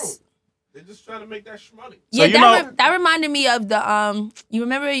 They Is don't. They're just trying to make that shmoney. yeah, you know- that reminded me of the you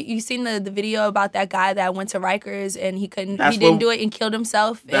remember you seen the video about that guy that went to Rikers and he didn't do it and killed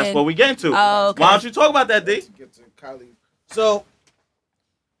himself. That's and, what we getting to. Oh, okay. Why don't you talk about that, D? Get to Kylie. So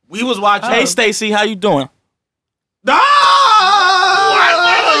we was watching. Hey, Stacy, how you doing?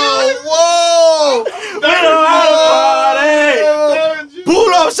 Whoa!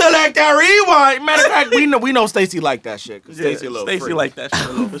 Pull up, select that rewind. Matter of fact, we know Stacy like that shit. Cause Stacy a little Stacy freak. like that shit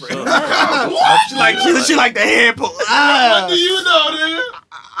a little for sure. she like the hand pull. What do you know, nigga?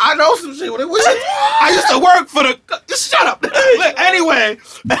 I know some shit. I used to work for the. Just shut up. Anyways,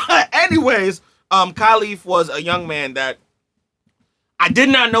 Khalif was a young man that I did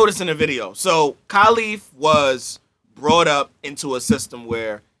not notice in the video. So Khalif was brought up into a system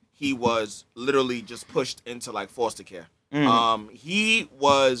where he was literally just pushed into like foster care. He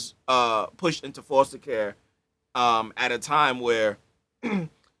was pushed into foster care at a time where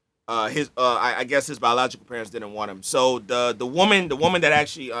I guess his biological parents didn't want him. So the woman that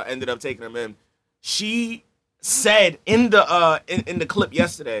actually ended up taking him in, she said in the clip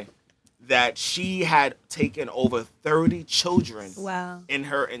yesterday that she had taken over 30 children wow. in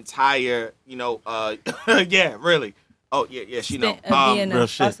her entire, yeah, really. Oh yeah, she know. Being real a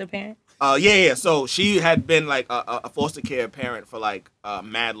shit. foster parent. Yeah. So she had been like a foster care parent for like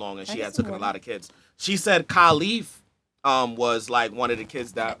mad long, and she had taken a lot of kids. She said Khalif was like one of the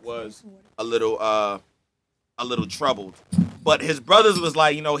kids that was a little troubled, but his brothers was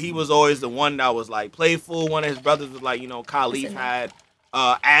like, he was always the one that was like playful. One of his brothers was like, Khalif had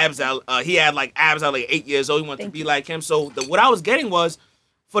abs. He had like abs at like 8 years old. He wanted to be like him. So what I was getting was,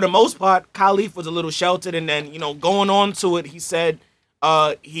 for the most part, Khalif was a little sheltered, and then going on to it, he said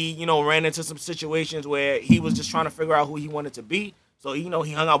he ran into some situations where he was just trying to figure out who he wanted to be. So he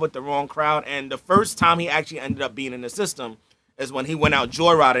hung out with the wrong crowd, and the first time he actually ended up being in the system is when he went out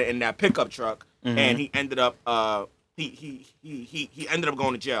joyriding in that pickup truck, and he ended up he ended up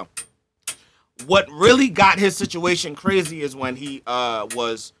going to jail. What really got his situation crazy is when he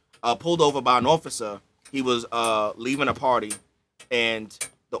was pulled over by an officer. He was leaving a party, and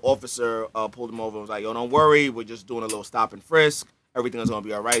the officer pulled him over and was like, yo, don't worry, we're just doing a little stop and frisk. Everything is going to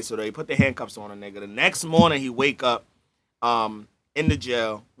be all right. So they put the handcuffs on a nigga. The next morning, he wake up in the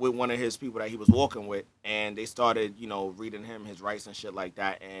jail with one of his people that he was walking with, and they started, reading him his rights and shit like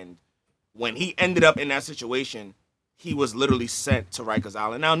that. And when he ended up in that situation, he was literally sent to Rikers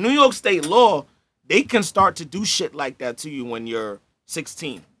Island. Now, New York State law, they can start to do shit like that to you when you're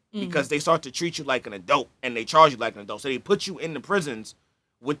 16 because they start to treat you like an adult and they charge you like an adult. So they put you in the prisons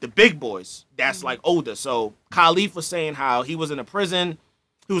with the big boys that's like older. So Khalif was saying how he was in a prison,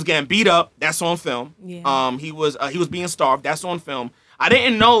 he was getting beat up. That's on film. Yeah. He was being starved. That's on film. I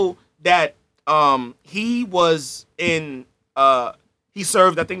didn't know that he was in. He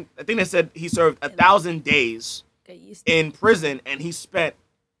served. I think they said he served 1,000 days in prison, and he spent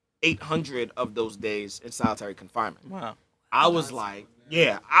 800 of those days in solitary confinement. Wow. I was like,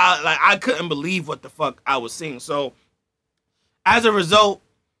 yeah, I couldn't believe what the fuck I was seeing. So as a result,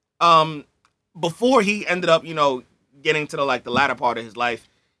 before he ended up, getting to the latter part of his life,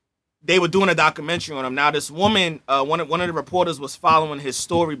 they were doing a documentary on him. Now, this woman, one of the reporters was following his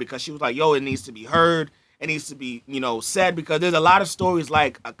story because she was like, yo, it needs to be heard. It needs to be, said, because there's a lot of stories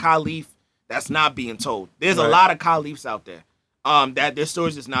like a Khalif that's not being told. There's a lot of Khalifs out there that their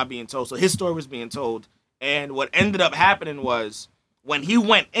stories is not being told. So his story was being told. And what ended up happening was when he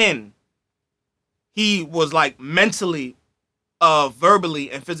went in, he was like mentally, verbally,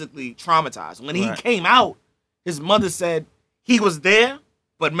 and physically traumatized. When he came out, his mother said he was there,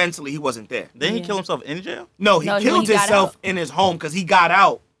 but mentally he wasn't there. Didn't he kill himself in jail? No, he killed himself in his home because he got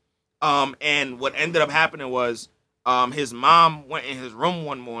out. And what ended up happening was his mom went in his room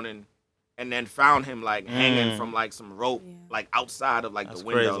one morning and then found him hanging from some rope outside of That's the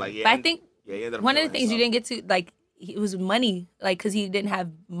window. crazy. But I think he ended up one of the killing things you himself. didn't get to it was money, because he didn't have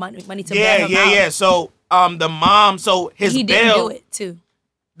money to bail him out. Yeah. So the mom, his he bail, didn't do it too.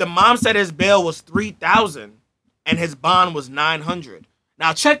 the mom said his bail was $3,000 and his bond was $900.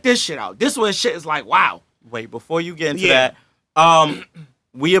 Now check this shit out. This where shit is like, wow. Wait, before you get into that,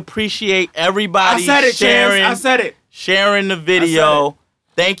 we appreciate everybody sharing. I said it. Sharing the video.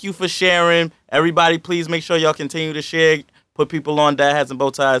 Thank you for sharing. Everybody, please make sure y'all continue to share. Put people on Dad Hats and Bow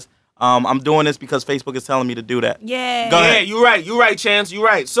Ties. I'm doing this because Facebook is telling me to do that. Yeah. Go ahead. You're right, Chance. You're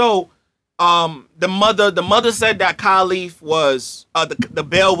right. So, the mother said that Khalif was the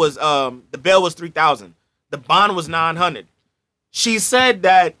bail was $3,000. The bond was $900. She said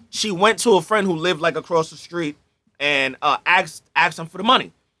that she went to a friend who lived across the street and asked him for the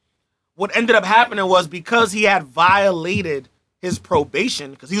money. What ended up happening was because he had violated his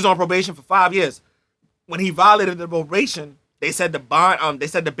probation, because he was on probation for 5 years. When he violated the probation, they said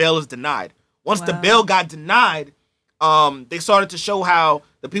the bail is denied. Once the bail got denied, they started to show how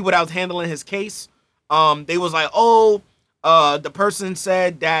the people that was handling his case, they was like, the person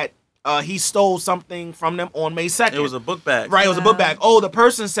said that he stole something from them on May 2nd. It was a book bag. Right, it was a book bag. Oh, the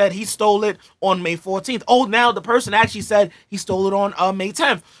person said he stole it on May 14th. Oh, now the person actually said he stole it on May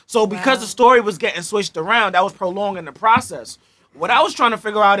 10th. So because the story was getting switched around, that was prolonging the process. What I was trying to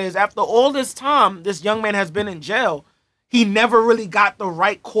figure out is, after all this time this young man has been in jail, he never really got the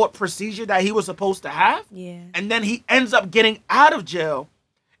right court procedure that he was supposed to have. Yeah. And then he ends up getting out of jail,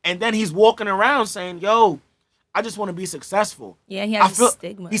 and then he's walking around saying, yo, I just want to be successful. Yeah, he has a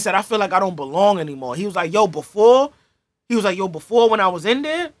stigma. He said, I feel like I don't belong anymore. He was like, before when I was in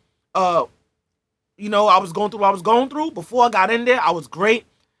there, I was going through what I was going through. Before I got in there, I was great.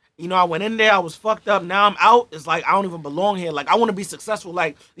 I went in there, I was fucked up. Now I'm out. It's like, I don't even belong here. I want to be successful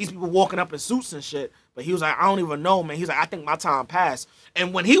like these people walking up in suits and shit. But he was like, I don't even know, man. He's like, I think my time passed.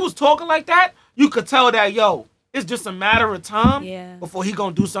 And when he was talking like that, you could tell that, it's just a matter of time before he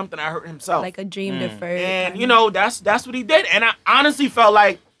gonna do something that hurt himself. Like a dream deferred. And that's what he did. And I honestly felt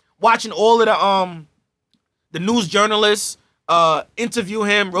like watching all of the news journalists interview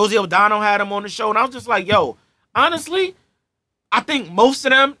him. Rosie O'Donnell had him on the show, and I was just like, honestly, I think most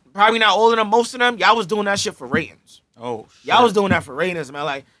of them, probably not all of them, most of them, y'all was doing that shit for ratings. Oh, shit. Y'all was doing that for ratings,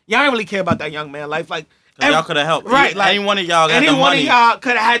 man. Y'all didn't really care about that young man's life. Y'all could have helped. Right. Any one of y'all got the money. Any one of y'all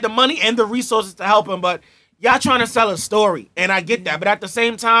could have had the money and the resources to help him, but y'all trying to sell a story, and I get that. But at the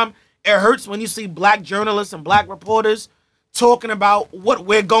same time, it hurts when you see black journalists and black reporters talking about what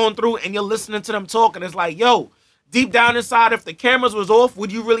we're going through, and you're listening to them talk, and it's like, yo, deep down inside, if the cameras was off,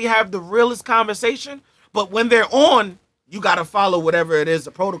 would you really have the realest conversation? But when they're on, you got to follow whatever it is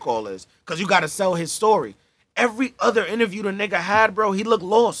the protocol is, because you got to sell his story. Every other interview the nigga had, bro, he looked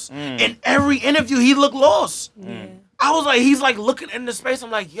lost. In every interview, he looked lost. I was like, he's like looking into space. I'm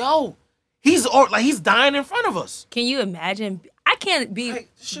like, yo, he's dying in front of us. Can you imagine? I can't be Like,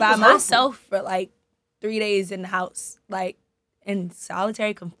 shit by was hurtful. myself for like 3 days in the house, like in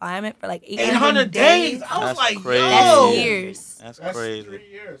solitary confinement for like 800 days. I was That's like, crazy. yo. That's years. That's That's crazy. 3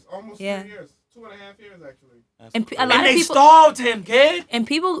 years, almost Yeah. 3 years, 2.5 years actually. That's And a crazy. lot And of they people starved him, kid. and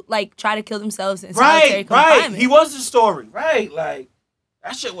people like try to kill themselves in solitary Right. confinement. He was the story. Right. Like,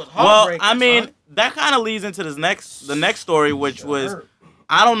 that shit was Well, heartbreaking. I mean, son. that kind of leads into the next story, which Shit was, hurt.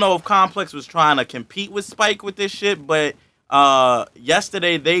 I don't know if Complex was trying to compete with Spike with this shit, but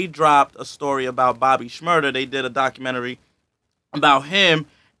yesterday they dropped a story about Bobby Shmurda. They did a documentary about him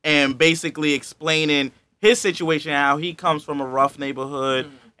and basically explaining his situation, how he comes from a rough neighborhood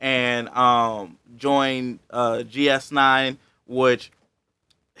and joined GS9, which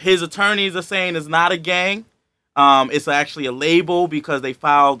his attorneys are saying is not a gang. It's actually a label because they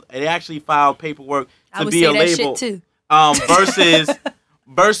actually filed paperwork I to would be say a that label. shit too.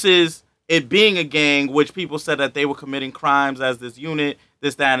 Versus it being a gang, which people said that they were committing crimes as this unit,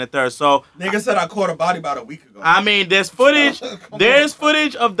 this, that, and the third. So Nigga said I caught a body about a week ago. I mean, there's footage. There's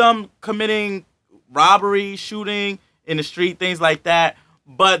footage of them committing robbery, shooting in the street, things like that.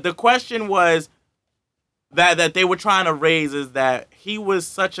 But the question was that they were trying to raise is that he was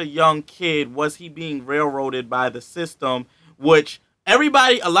such a young kid. Was he being railroaded by the system? Which a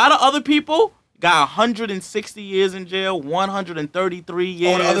lot of other people got 160 years in jail, 133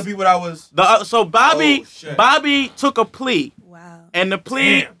 years. All the other people that was. So Bobby, Oh, shit. Bobby took a plea. Wow. And the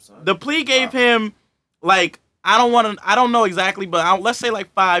plea, Damn, son. the plea gave him like I don't know exactly, but let's say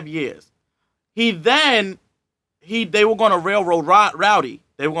like 5 years. They were gonna railroad Rowdy.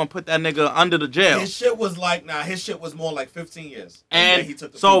 They were gonna put that nigga under the jail. His shit was like, his shit was more like 15 years. And then he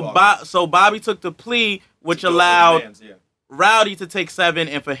took the so plea bargain. so Bobby took the plea, which To do it allowed with his hands, Rowdy to take 7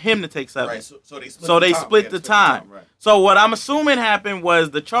 and for him to take 7. Right, so they split So the they time. split Yeah, the they time. right. So what I'm assuming happened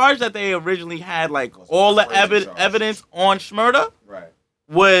was the charge that they originally had, like Was all the crazy charge. evidence on Shmurda, Right.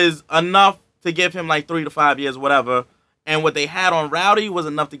 was enough to give him like 3 to 5 years, whatever. And what they had on Rowdy was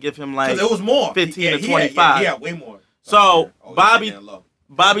enough to give him like Because it was more. 15 to he 25. Yeah, way more. So, Oh, he's Bobby- getting low.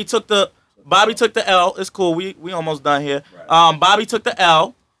 Bobby took the L. It's cool. We almost done here. Right. Bobby took the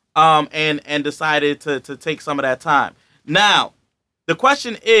L, and decided to take some of that time. Now, the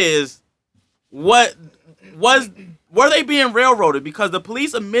question is, were they being railroaded? Because the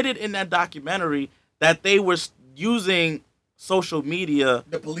police admitted in that documentary that they were using social media.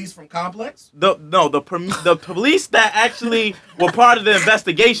 The police from Complex? The police that actually were part of the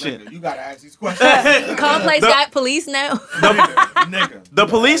investigation. Nigga, you gotta ask these questions. Complex got police now. nigga. The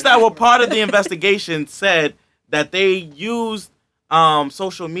police that were part of the investigation said that they used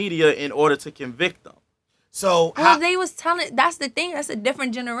social media in order to convict them. So Well, they was telling. That's the thing. That's a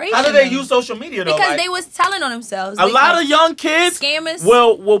different generation. how do they though. use social media though? Because Like, they was telling on themselves. A They, lot like, of young kids scammers.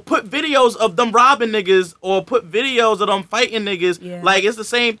 will put videos of them robbing niggas or put videos of them fighting niggas. Yeah. Like it's the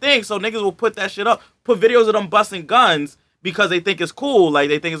same thing. So niggas will put that shit up, put videos of them busting guns because they think it's cool. Like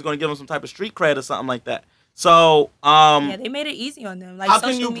they think it's gonna give them some type of street cred or something like that. So yeah, they made it easy on them. Like how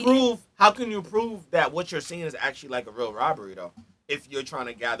social can you media. prove that what you're seeing is actually like a real robbery though? If you're trying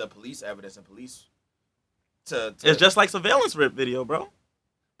to gather police evidence and police to it's just like surveillance video, bro.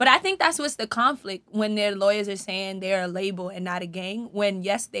 But I think that's what's the conflict when their lawyers are saying they're a label and not a gang. When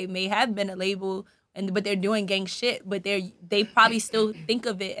yes, they may have been a label, but they're doing gang shit. But they probably still think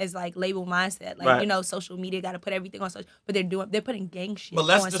of it as like label mindset. Like Right. Social media got to put everything on social. But they're putting gang shit. But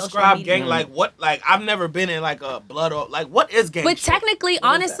let's on social describe media. gang like what? Like I've never been in like a blood or like what is gang? But shit? technically,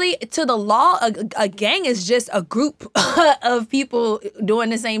 What is honestly, to the law, a gang is just a group of people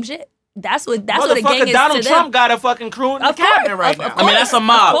doing the same shit. That's what a gang Motherfucker, is Donald to Trump them. got a fucking crew in the Of cabinet course, right of now. I mean, that's a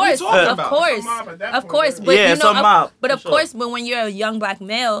mob. Of What are you course, talking of about? course, It's a mob at that of point, course. yeah. But Yeah, it's a mob, But for of sure. course, when you're a young black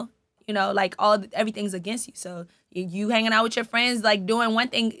male, like everything's against you. So you hanging out with your friends, like doing one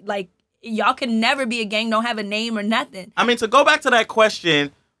thing, like y'all can never be a gang. Don't have a name or nothing. I mean, to go back to that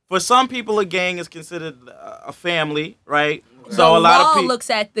question, for some people, a gang is considered a family, right? So the a lot law of people looks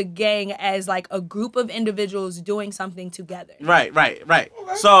at the gang as like a group of individuals doing something together. Right.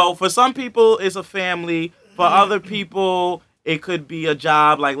 So for some people, it's a family. For other people, it could be a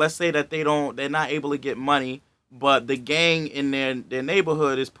job. Like let's say that they're not able to get money but the gang in their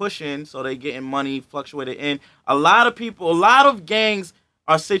neighborhood is pushing, so they getting money fluctuated in. A lot of gangs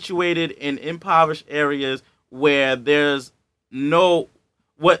are situated in impoverished areas where there's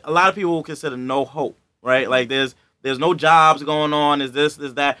what a lot of people will consider no hope, right? Like there's no jobs going on, there's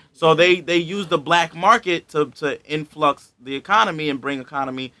that. So they use the black market to influx the economy and bring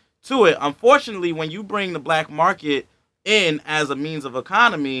economy to it. Unfortunately, when you bring the black market in as a means of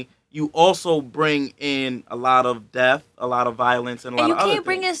economy, you also bring in a lot of death, a lot of violence, and a lot of other things. And you can't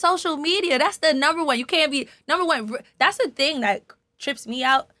bring in social media. That's the number one. You can't be number one. That's the thing that trips me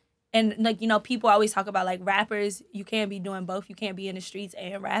out. And like, you know, people always talk about like rappers. You can't be doing both. You can't be in the streets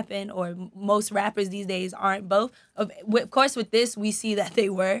and rapping. Or most rappers these days aren't both. Of course, with this, we see that they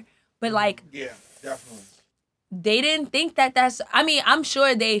were. But like, Yeah, definitely. they didn't think that's. I mean, I'm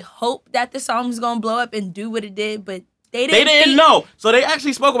sure they hoped that the song was gonna blow up and do what it did, but they didn't know. So they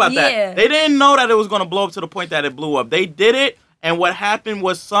actually spoke about Yeah. that. They didn't know that it was going to blow up to the point that it blew up. They did it, and what happened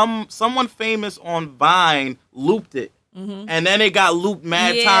was someone famous on Vine looped it. And then it got looped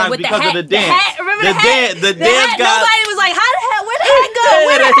mad times with the because hat, of the dance. Remember the hat? The dance got. Nobody was like, how the hell? Where the hat go?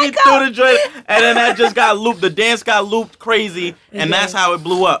 Where the he hat go? threw the joint, and then that just got looped. The dance got looped crazy, and that's how it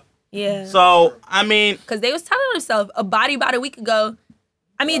blew up. Yeah. So I mean, Because they was telling themselves a body about a week ago.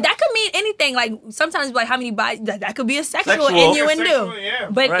 I mean, that could mean anything. Like sometimes, like how many bodies that could be a sexual innuendo. Sexual, yeah.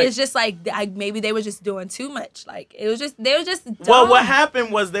 But Right. it's just like maybe they were just doing too much. Like they were just dumb. well, what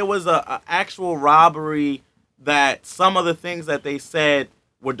happened was there was a actual robbery that some of the things that they said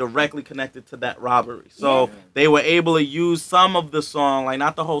were directly connected to that robbery. So they were able to use some of the song, like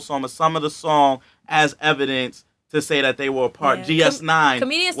not the whole song, but some of the song as evidence to say that they were a part. Yeah. GS9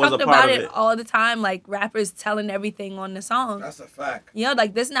 Comedians was talked a part about of it all the time. Like rappers telling everything on the song. That's a fact. You know,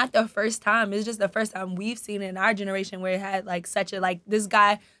 like this is not the first time. It's just the first time we've seen it in our generation where it had like such a like this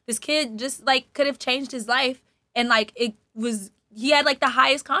kid just like could have changed his life and like he had like the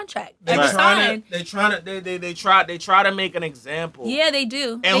highest contract They ever trying signed. to they try to make an example. Yeah, they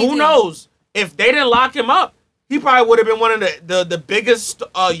do. And They who do. knows? If they didn't lock him up, he probably would have been one of the biggest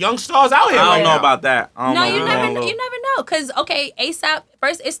young stars out here. I right don't know now. about that. I don't No, know. you I never don't know. know. Cause okay, ASAP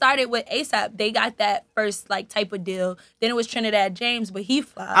first it started with ASAP. They got that first like type of deal. Then it was Trinidad James, but he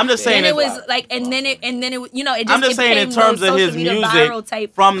flopped. I'm just saying Then it it- was like, and then it you know, it just I'm just it saying in became terms those of his social media music, viral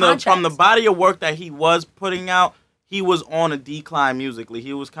type from the contracts. body of work that he was putting out, he was on a decline musically.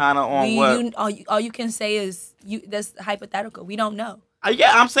 He was kind of on what? All you can say is that's hypothetical. We don't know.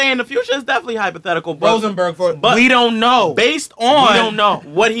 Yeah, I'm saying the future is definitely hypothetical, but Rosenberg but we don't know. based on We don't know.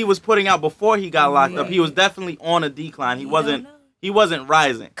 what he was putting out before he got locked up, he was definitely on a decline. He wasn't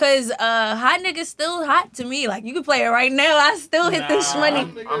rising. Cause hot niggas still hot to me. Like you can play it right now. I still hit this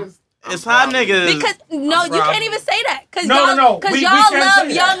money. It's hot niggas. Because no, you can't even say that. Cause No, y'all, no. Cause We y'all can't love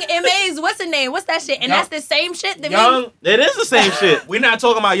say Young that. M.A.'s. What's the name? What's that shit? And Young- that's the same shit that Young, It is the same shit. we're not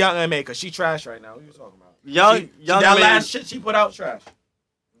talking about Young M.A. because she trash right now. What you talking about? Young that man. last shit she put out trash.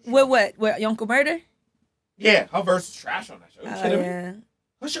 With what? With Uncle Murder? Yeah, her verse is trash on that show. You kidding me? Yeah.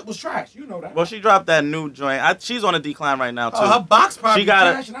 Her shit was trash. You know that. Well, she dropped that new joint. She's on a decline right now too. Her box probably She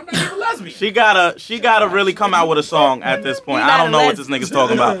gotta- trash, and I'm not even a lesbian. She gotta really come out with a song at this point. I don't know what this nigga's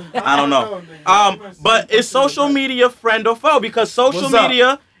talking about. I don't know. But is social media friend or foe? Because social What's up?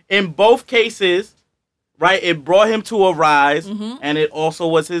 media, in both cases, right, it brought him to a rise, and it also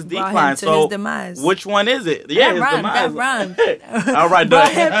was his Brought him decline. to So his demise. which one is it? Yeah, his That demise. rhymed. All right,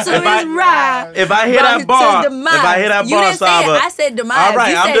 Brought done. him to his rise. If I hear Brought that him to bar, demise. if I hear that You bar, didn't say it. Saba. I said demise. All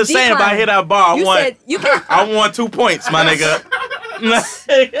right, You I'm said just saying, if I decline. hear that bar, You said you can. I want 2 points, my nigga.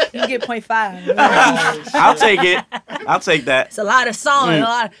 You get 0.5. I'll take it. I'll take that. It's a lot of song. A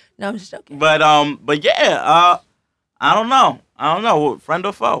lot of, no, I'm just joking. But yeah, I don't know. Friend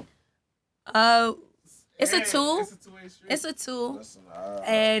or foe? It's a tool. It's a tool,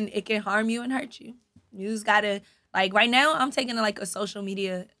 and it can harm you and hurt you. You just gotta like right now. I'm taking like a social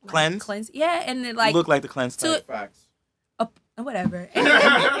media like, Cleanse? Yeah, and then like You look like the cleanse to type. Facts. whatever. You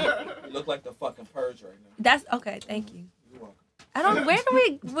look like the fucking purge right now. That's okay. Thank you. You're welcome. I don't.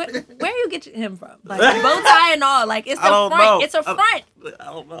 Where you get him from? Like bow tie and all. Like it's I a don't front. know. It's a front. I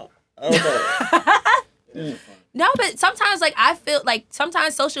don't know. No, but sometimes like I feel like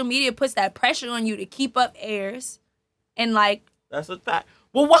sometimes social media puts that pressure on you to keep up airs, and like That's a fact.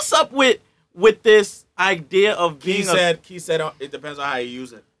 Well, what's up with this idea of being He said it depends on how you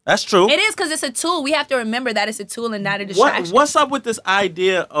use it. That's true. it is because it's a tool. We have to remember that it's a tool and not a distraction. What's up with this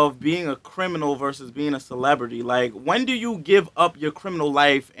idea of being a criminal versus being a celebrity? Like, when do you give up your criminal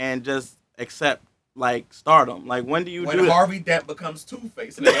life and just accept like stardom? Like, when do you When do that? Harvey Dent becomes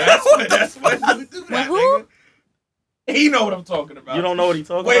Two-Face. That's when you do that. When who? Nigga. He know what I'm talking about. You don't know what he's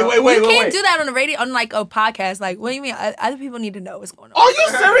talking Wait, about? wait, wait, You wait, can't wait. do that on the radio, on like a podcast. Like, what do you mean? Other people need to know what's going on. Are you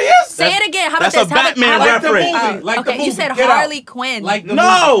serious? Say it again. How about that's this? a Batman how about, reference. Like the movie. Like the okay, movie. you said Get Out. Harley Quinn. Like the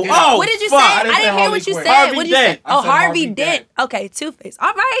No. movie. Get Out. Oh, what did you fuck. say? I didn't I say didn't hear Harley what you Quinn. said. Harvey What did you Dent. say? I Oh, said Harvey Harvey Dent. Dent. Okay, Two-Face.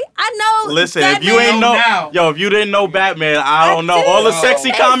 All right, I know. Listen, if you Batman. ain't know, now. yo, if you didn't know Batman, I don't know. did. All the sexy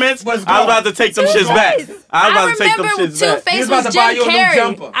Two-Face comments, was I was about to gone. take them shits back. Two-Face. I was about to take them remember shits back. Two-Face He was about was to buy Jim you a new Carrey.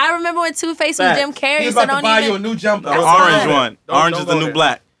 jumper. I remember when Two-Face was Facts. Jim Carrey. He's so about to don't buy even, you a new jumper. The That's orange fine. one. Orange is the go new there.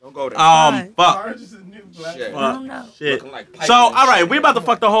 black. Don't go there. Fuck. Orange is a new black. Shit. I don't know. Shit. Looking like So, Piper all right, and we shit. about to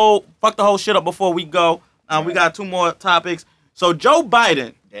fuck the whole shit up before we go. We got 2 more topics. So, Joe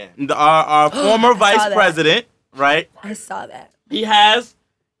Biden, Damn. our former I saw vice that. president, right? I saw that. He has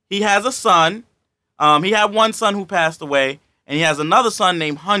a son. He had one son who passed away, and he has another son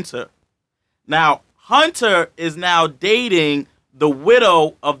named Hunter. Now, Hunter is now dating the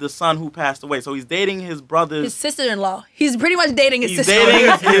widow of the son who passed away. So he's dating his brother's. His sister-in-law. He's pretty much dating his He's sister.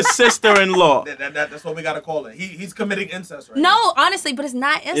 dating his sister-in-law. That's what we gotta call it. He's committing incest right No, honestly, but it's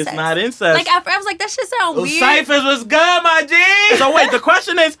not incest. It's not incest. Like I was like, that shit sound Those weird. ciphers was good, my G. So wait, the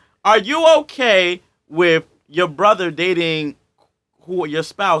question is, are you okay with your brother dating your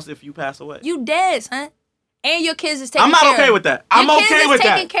spouse if you pass away? You dead, son. And your kids is taking I'm not care okay of. with that. I'm Your kids okay is with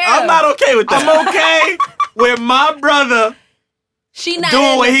taken that. care I'm of. not okay with that. I'm okay with my brother She not doing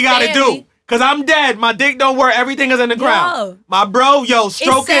in what the he gotta family. do. Cause I'm dead. My dick don't work. Everything is in the ground. Yo. My bro, stroke it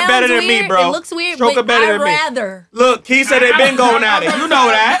sounds better than weird, me, bro. It looks weird, Stroke but it better I'd than me. rather. Look, he said they been going at it. You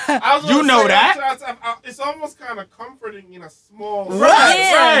know that. I was You gonna know say, that. It's almost kind of comforting in a small. Right,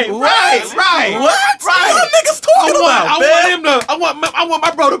 Yeah. right. What? Right. What niggas talking about, man? I want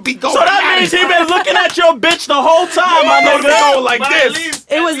my bro to be going. So that means he been looking at your bitch the whole time, my Nigga nigga. go like But at this. least-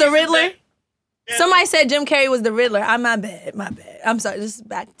 It at was the least Riddler? that- Somebody said Jim Carrey was the Riddler. My bad. I'm sorry. This is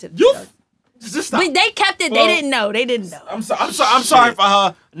back to Just stop. But they kept it. Well, They didn't know. They didn't know. I'm sorry for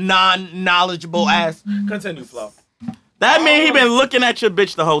her non-knowledgeable ass. Continue, Flo. That means he been looking at your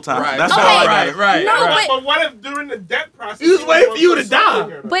bitch the whole time. Right. That's Okay. all I got. Right. No, right. but- But what if during the death process He was waiting for you to consoling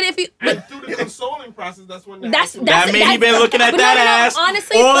die. her? But if you, And through the consoling process, that's when that's That means he been looking at but that no, ass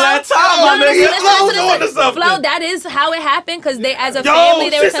honestly, all Flo, that time, no, my no, nigga. listen, listen, Flo's onto listen. something. Flo, that is how it happened because they, as a Yo, family,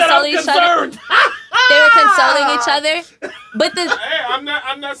 they she were said I'm consoling each other. concerned. They were consoling each other. But the Hey,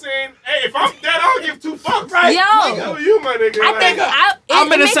 I'm not saying. Hey, if I'm dead, I'll give 2 fucks. Right. yo, Who you, my nigga? I think I'm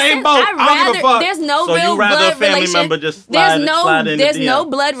in the makes same sense. boat. I'd I don't give a rather- fuck. There's no So you real rather a blood family relation. member just slide in the There's no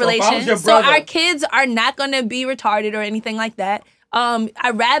DM. blood So if I was relation. your So brother- our kids are not gonna be retarded or anything like that. I'd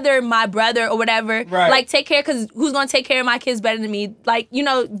rather my brother or whatever, Right. like take care, because who's gonna take care of my kids better than me? Like, you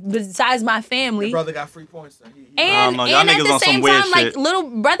know, besides my family. Your brother got free points. Though. I And, don't know. Y'all and at niggas the on some same weird time, like shit. little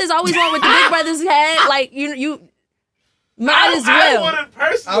brothers always want what the big brothers had. Like you might as I well. wouldn't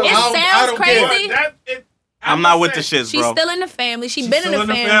personally. It I sounds don't care. crazy. I'm not with the shits, She's bro. still in the family. She's She's been still in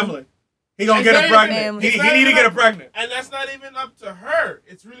the family. He gonna She's get been her in the pregnant. family. He need to get her pregnant. And that's not even up to her.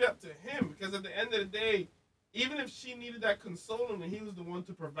 It's really up to him. Because at the end of the day, even if she needed that consoling and he was the one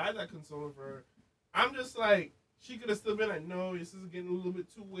to provide that consoling for her, I'm just like, she could have still been like, no, this is getting a little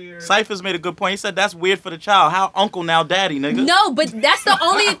bit too weird. Cyphers made a good point. He said that's weird for the child. How uncle now daddy, nigga? No, but that's the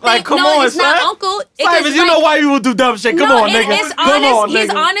only thing. Like, come no, on, it's not son. uncle. It Cyphers, is you like- know why you will do dumb shit. Come no, on, it- nigga. It's Come honest. on, He's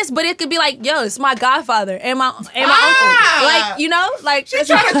nigga. honest, but it could be like, yo, it's my godfather and my uncle. Like, you know, like She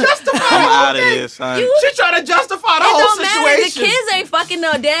trying to justify the I'm whole out of thing. here, son. She trying to justify the it whole don't matter. The situation. kids ain't fucking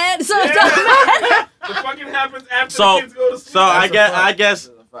no dad, so it don't matter. The fucking happens after So- the kids go to sleep. So I That's a guess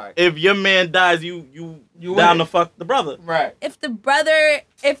fact. if your man dies, you You down win. to fuck the brother. Right. If the brother,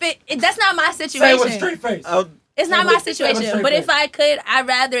 if it that's not my Say it with a situation. straight face. It's not Say my it with a situation. straight But face. if I could, I'd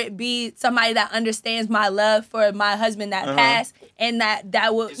rather it be somebody that understands my love for my husband that passed, and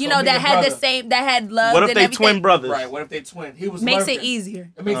that would, It's you gonna know, be that your had the brother. same, that had love. What if and they everything. twin brothers? Right. What if they twin? He was Makes lurking. it easier.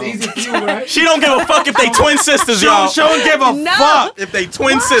 It makes it easier for you, right? She don't give a fuck if they twin sisters, y'all. She don't give a No. fuck. If they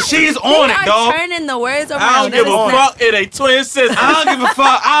twin sisters. She's They on it, are dog. turning the words around. I don't That give is a not- fuck if they twin sisters. I don't give a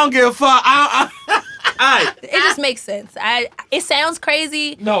fuck. I don't give a fuck. Alright. It just makes sense. It sounds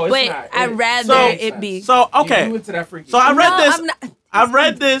crazy, No, it's but not. I'd rather So- it be. So You okay. into that freaky So I shit. read No, this. I'm not- I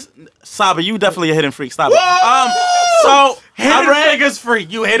read this. Saba, you definitely a hidden freak. Stop it. Whoa! So Hidden I read. figures free.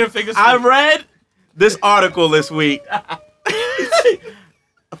 You hidden figures free. I read this article this week.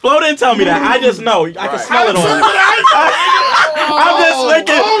 Flo didn't tell me that. I just know. I can Right. smell it on her. I'm just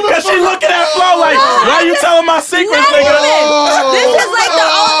thinking, because she looking at Flo like, why you telling my secrets, nigga? This is like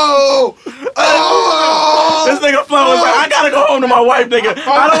the This nigga Flo was like, I gotta go home to my wife, nigga.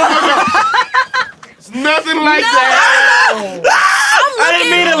 I Nothing like that.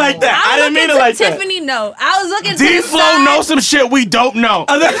 didn't mean it like that. I didn't mean it like that. Tiffany, no. I was looking to D the Flow side. knows some shit we don't know.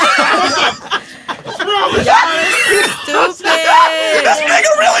 Bro, Stupid. This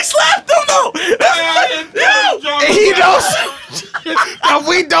nigga really slapped him though. He knows. And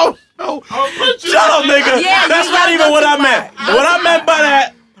we don't know. Shut up, nigga. Yeah, That's you not gotta even go what too I meant. far. What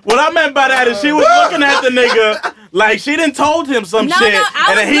I meant by that is she was looking at the nigga like she done told him some No, shit, no,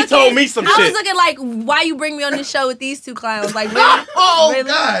 and then he told me some I shit. was looking like, why you bring me on this show with these two clowns? Like, really? Oh Really?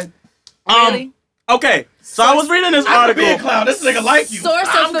 God. Really? Okay, so I was reading this I could be a article. clown. This nigga like you. Source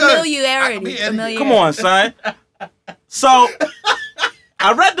of I'm good. I could be familiarity. anything. Come on, son. So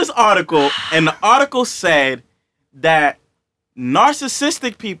I read this article, and the article said that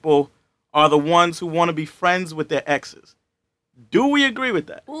narcissistic people are the ones who want to be friends with their exes. Do we agree with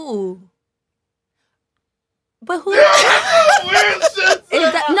that? Ooh. But who? Is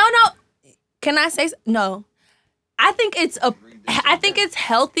that, no. Can I say no? I think it's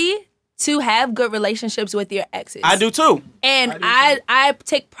healthy to have good relationships with your exes. I do too. And I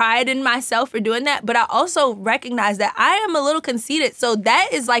take pride in myself for doing that, but I also recognize that I am a little conceited. So that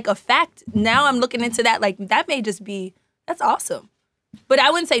is like a fact. Now I'm looking into that. Like, that may just be, that's awesome. But I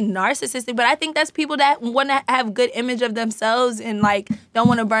wouldn't say narcissistic, but I think that's people that want to have good image of themselves and like don't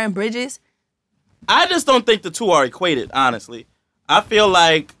want to burn bridges. I just don't think the two are equated, honestly. I feel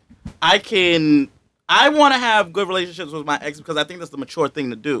like I want to have good relationships with my ex because I think that's the mature thing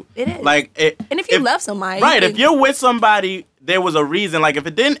to do. It is. Like, And if you love somebody. right, then- if you're with somebody, there was a reason. Like, if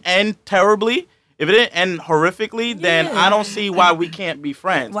it didn't end terribly, if it didn't end horrifically, then Yeah. I don't see why we can't be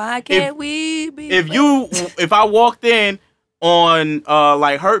friends. Why can't we be If I walked in on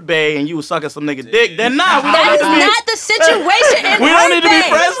like Hurt Bay and you was sucking some nigga dick, then nah, we That is don't need to be, not the situation in we don't need to be Hurt Bay.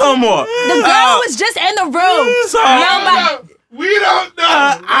 friends no more. The girl was just in the room. So Nobody. We don't know.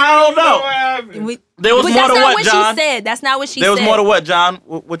 I don't know. What happened. There was But more that's to not what, what John? she said. That's not what she There said. was more to what, John?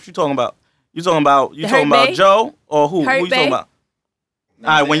 What you talking about? You talking about Hurt Bay? Joe or who? Hurt Who you Bay? talking about? All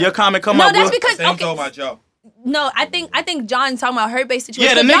right, when your comment come No, up, that's we'll- because Same talking about Joe. No, I think John's talking about her base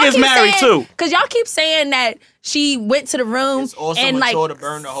situation. Yeah, the nigga's married too. Because y'all keep saying that she went to the room It's also and like. mature to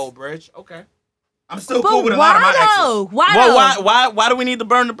burn the whole bridge. Okay. I'm still But cool with a lot of my why exes. though? Why well, though? why do we need to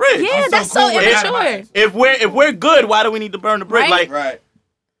burn the bridge? Yeah, I'm that's so so cool with a lot of my immature. exes. If we're good, why do we need to burn the bridge? Right? Like, Right.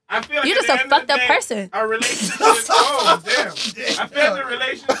 I feel like You're at just the a end of fucked the up day, person. Our relationship is, oh, damn. I feel like the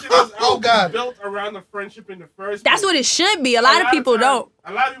relationship is Oh, God. built around the friendship in the first That's place. what it should be. A lot of people times- don't.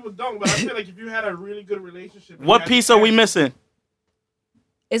 A lot of people don't, but I feel like if you had a really good relationship. and what you had piece to are we care- missing?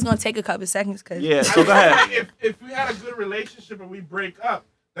 It's gonna take a couple seconds because Yeah, I so feel go ahead. like if we had a good relationship and we break up,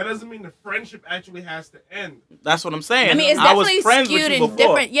 that doesn't mean the friendship actually has to end. That's what I'm saying. I mean, it's I was definitely friends with skewed you and before.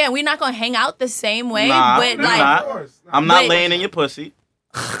 different. Yeah, we're not gonna hang out the same way, Nah, but we're like, not. Of course. I'm not But- laying in your pussy.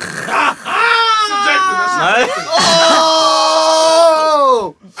 Subjective, that's subjective.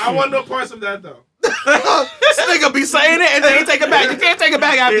 Oh! I want no parts of that though. This nigga be saying it and then he take it back. You can't take it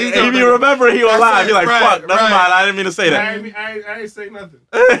back after you If you remember, he was That's live. it. You're like, Right, fuck, never right. mind. I didn't mean to say that. I ain't say nothing.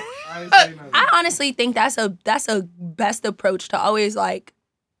 I ain't say nothing. I honestly think that's a best approach to always like,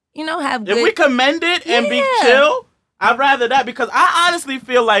 have good. If we commend it and be Yeah. chill, I'd rather that because I honestly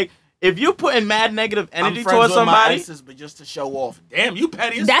feel like if you putting mad negative energy towards somebody, but just to show off. Damn, you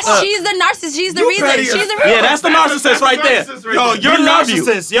petty as That's fuck. she's the narcissist. She's the You reason. petty She's as the fuck. reason. yeah, that's the narcissist right there. Yo, you're We love you.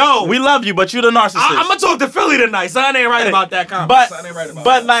 narcissist. Yo, We love you, but you the narcissist. I'm gonna talk to Philly tonight. Son ain't right about that comment. But Son ain't right about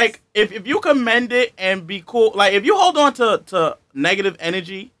but that. like if you commend it and be cool, like if you hold on to negative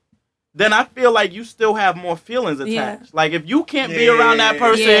energy, then I feel like you still have more feelings attached. Yeah. Like if you can't be Yeah. around that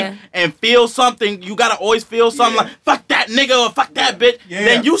person Yeah. and feel something, you gotta always feel something Yeah. like fuck that nigga or fuck that bitch. Yeah.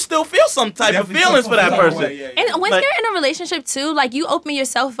 Then you still feel some type of Definitely feelings feel for that some type of person. way, yeah. And when Like- you're in a relationship too, like you open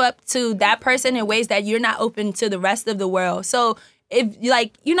yourself up to that person in ways that you're not open to the rest of the world. So if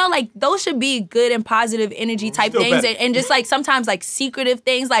like those should be good and positive energy type Still things better. and just like sometimes like secretive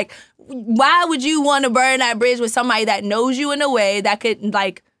things. Like why would you want to burn that bridge with somebody that knows you in a way that could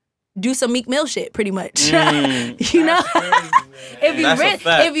like do some Meek Mill shit pretty much? You know? if you That's a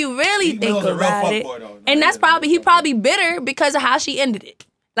fact. if you really Meek think Mill's a real about it. fuckboy, though. And that's he probably bitter because of how she ended it.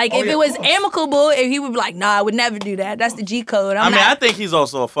 Like if yeah, it of was course. amicable, if he would be like, nah, I would never do that. That's the G code. I mean, I think he's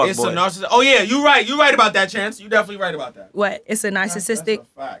also a fuck It's a boy. narcissist. Oh yeah, you right. You right about that, Chance. You definitely right about that. What? It's a narcissistic. That's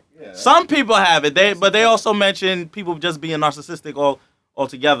a fact. Yeah. Some people have it, but they also mention people just being narcissistic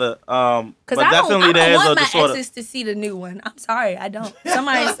altogether. But Because I definitely don't there is want a my disorder. exes to see the new one. I'm sorry, I don't.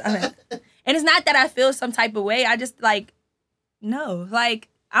 Somebody's, and it's not that I feel some type of way. I just like, no, like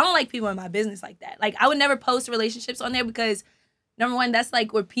I don't like people in my business like that. Like I would never post relationships on there because number one, that's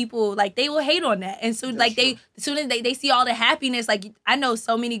like where people like they will hate on that, and so like as soon as they see all the happiness, like I know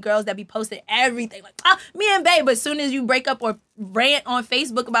so many girls that be posting everything like me and babe, but as soon as you break up or rant on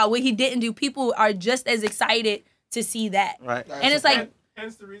Facebook about what he didn't do, people are just as excited to see that. Right. And it's like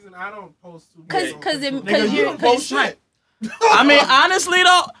Hence the reason I don't post too much. Because Nigga, you don't post shit. I mean, honestly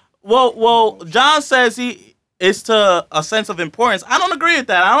though, well, John says it's to a sense of importance. I don't agree with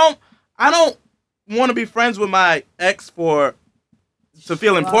that. I don't want to be friends with my ex to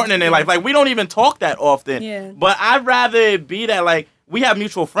feel important in their life. Like, we don't even talk that often. Yeah. But I'd rather it be that, like, we have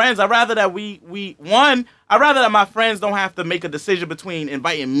mutual friends. I'd rather that I'd rather that my friends don't have to make a decision between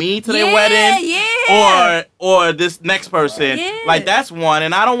inviting me to their wedding or this next person. Yeah. Like, that's one.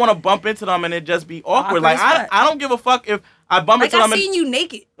 And I don't want to bump into them and it just be awkward. Like, I don't give a fuck if I bump Like, into I them. seen you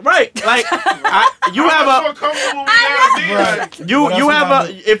naked. Right. Like, you have I'm so comfortable with that. you have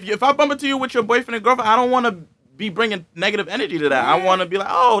if I bump into you with your boyfriend and girlfriend, I don't want to be bringing negative energy to that. I want to be like,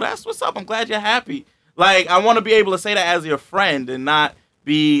 oh, that's what's up. I'm glad you're happy. Like, I want to be able to say that as your friend and not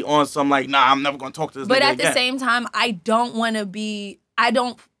be on some like, nah, I'm never gonna talk to this. But nigga at again. the same time, I don't want to be. I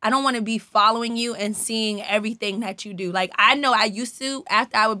don't want to be following you and seeing everything that you do. Like, I know I used to,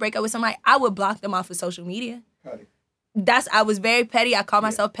 after I would break up with somebody, I would block them off of social media. Petty. I was very petty. I call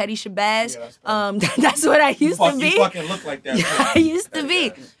myself Petty Shabazz. Yeah, that's That's what I used to be. You fucking look like that. I used to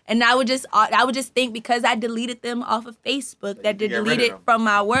be. And I would just think because I deleted them off of Facebook that they get rid of deleted them. from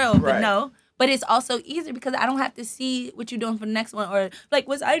my world. But Right. no. But it's also easier because I don't have to see what you're doing for the next one or like,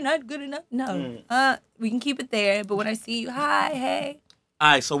 was I not good enough? No. We can keep it there. But when I see you, hi, hey. All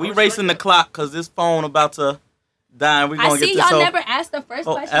right, so we racing the clock because this phone about to die. And we I gonna see get this. y'all So never asked the first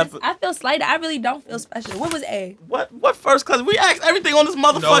question. I feel slighted. I really don't feel special. What was A? what first? Because we asked everything on this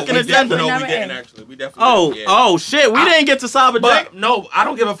motherfucking agenda. No, No, Never we didn't end. actually. We definitely didn't. Oh shit! We didn't get to Saba Jack. But no, I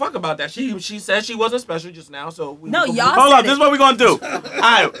don't give a fuck about that. She said she wasn't special just now, so we No, y'all Hold said up, this it. is what we're gonna do. All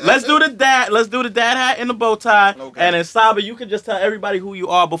right, let's do the dad. Let's do the dad hat and the bow tie. Okay. And then Saba, you can just tell everybody who you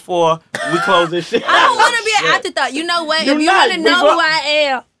are before we close this shit. I don't want to be an afterthought. You know what? You're if you not. want to We know go- who I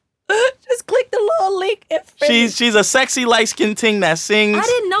am, just click the little link. She's a sexy light skinned thing that sings. I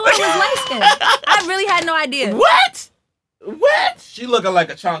didn't know I was light skinned. I really had no idea. What? She looking like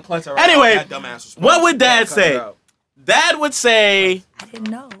a Chancleta. Anyway, that dumbass response. what would Dad Cut it say? out. Dad would say, I didn't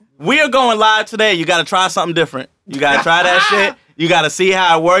know. we are going live today. You got to try something different. You got to try that shit. You got to see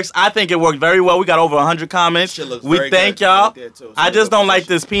how it works. I think it worked very well. We got over 100 comments. Shit looks We very thank good y'all. right there, too. I So just good don't like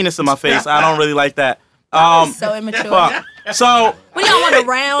position. this penis in my face. I don't really like that. So immature. Fuck. So, What do y'all want, a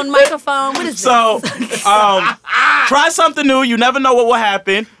round microphone? What is so, try something new. You never know what will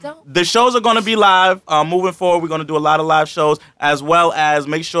happen. Don't. The shows are going to be live. Moving forward, we're going to do a lot of live shows, as well as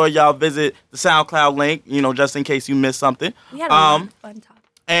make sure y'all visit the SoundCloud link, just in case you missed something. We had a lot of fun topics.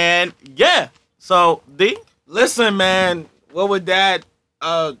 And yeah, so D. Listen, man, what would Dad?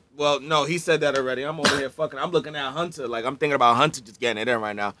 Well, no, he said that already. I'm over here fucking. I'm looking at Hunter. Like, I'm thinking about Hunter just getting it in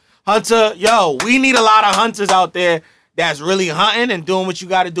right now. Hunter, yo, we need a lot of hunters out there that's really hunting and doing what you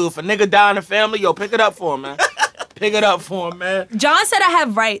got to do. If a nigga die in the family, yo, pick it up for him, man. Pick it up for him, man. John said I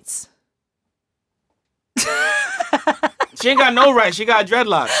have rights. She ain't got no right. She got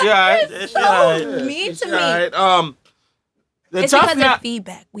dreadlocks. She all right. So mean to She me. all right. The It's tough because nut of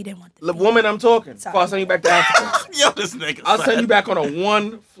feedback. We didn't want the the feedback. woman I'm talking. Sorry. Before I send you back to Africa. Yo, this nigga. I'll send you back on a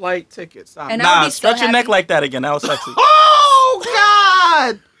one-flight ticket. Stop. And I'll Nah, be so stretch your happy. neck like that again. That was sexy. Oh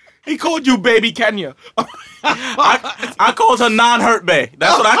God! He called you baby Kenya. I called her non-hurt bay.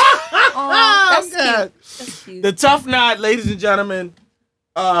 That's what I. Aw, that's God. cute. That's cute. The tough knot, ladies and gentlemen.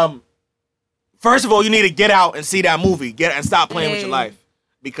 First of all, you need to get out and see that movie. Get and stop playing with your Hey. life,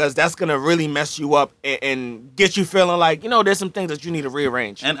 because that's gonna really mess you up and get you feeling like there's some things that you need to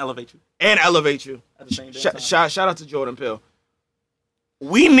rearrange And elevate you and elevate you. at the same time. Shout out to Jordan Peele.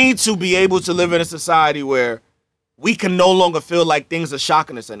 We need to be able to live in a society where we can no longer feel like things are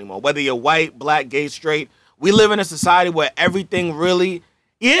shocking us anymore. Whether you're white, black, gay, straight, we live in a society where everything really,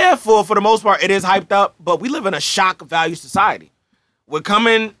 for the most part, it is hyped up, but we live in a shock value society. We're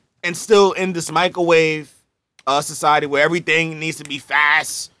coming and still in this microwave society where everything needs to be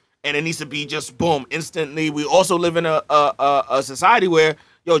fast and it needs to be just boom, instantly. We also live in a society where,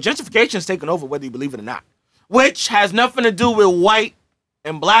 gentrification is taking over whether you believe it or not, which has nothing to do with white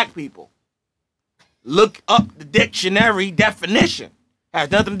and black people. Look up the dictionary definition.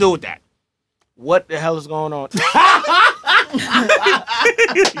 Has nothing to do with that. What the hell is going on?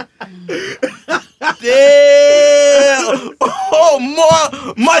 Damn! Oh,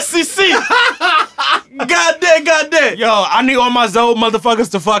 more CC. Goddamn. Yo, I need all my Zoe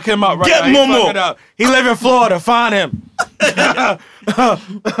motherfuckers to fuck him up right Get now. He Momo. fucking up. He live in Florida. Find him. So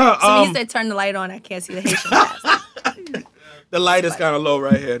he said turn the light on. I can't see the Haitian cast. The light is kind of low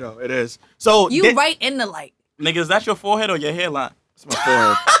right here, though. It is. So You right in the light. Nigga, is that your forehead or your hairline? It's my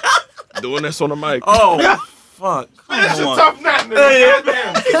forehead. Doing this on the mic. Oh, fuck. That's a Come on. tough knot, nigga.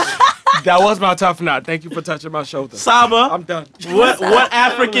 Goddamn. That was my tough knot. Thank you for touching my shoulder. Saba, I'm done. what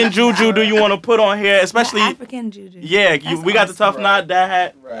African juju do you want to put on here? Especially, African juju. yeah, That's we got the tough awesome. knot, dad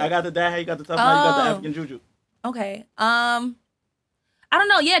hat. Right. I got the dad hat. You got the tough knot. You got the Oh. African juju. Okay. I don't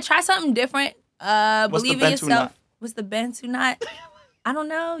know. Yeah, try something different. What's Believe the in Bantu yourself. knot? What's the Bantu knot? I don't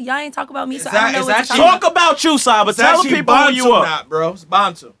know. Y'all ain't talk about me, so Is that- I don't know is what that to talk short? about. Talk about you, Saba. It's Tell the actually people who you Bantu are. knot, bro. It's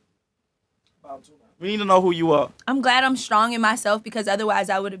Bantu. We need to know who you are. I'm glad I'm strong in myself because otherwise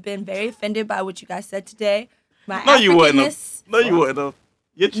I would have been very offended by what you guys said today. My No, you wouldn't have. Africanness. No, you wouldn't have.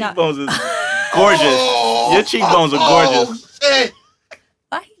 Your No. cheekbones is gorgeous. Your cheekbones are gorgeous. Oh, shit.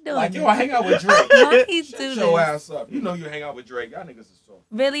 Why he doing Like, this? yo, I hang out with Drake. Why he do Shut this? your ass up. You know you hang out with Drake. Y'all niggas is soft.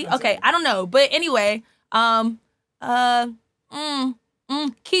 Really? Okay, I don't know. But anyway,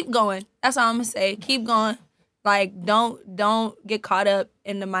 keep going. That's all I'm gonna say. Keep going. Like, don't get caught up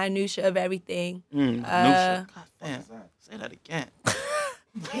in the minutia of everything. God damn. Say that again.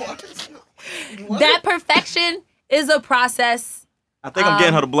 That perfection is a process. I think I'm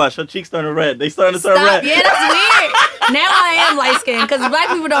getting her to blush. Her cheeks turning red. They starting to turn Stop. red. Yeah, that's weird. Now I am light skinned because black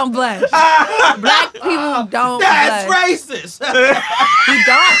people don't blush. Black people don't That's blush. racist.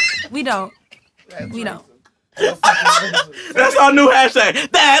 We don't. We don't. That's our new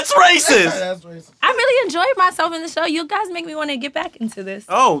hashtag. That's racist. That's racist. I really enjoyed myself in the show. You guys make me want to get back into this.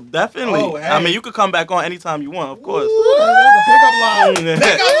 Oh, definitely. Oh, hey. I mean, you could come back on anytime you want, of course. That's a pickup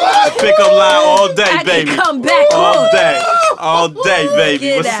line. Pick up line all day, I baby. can come back All on. day. All day, baby.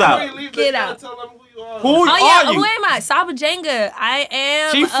 Get What's out. up? Wait, leave Get this out. Tell them who you are. Who Oh yeah, are who you? am I? Saba Jenga. I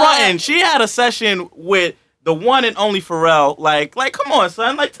am. She fronting. She had a session with the one and only Pharrell. Like, come on,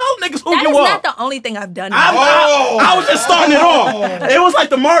 son. Like, tell niggas who That you is are. not the only thing I've done. I was just starting it off. It was like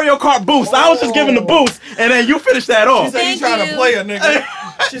the Mario Kart boost. I was just giving the boost, and then you finished that She off. said you Thank trying you. to play a nigga.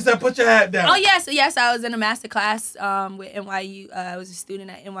 She said put your hat down. Oh yes, I was in a master class with NYU. I was a student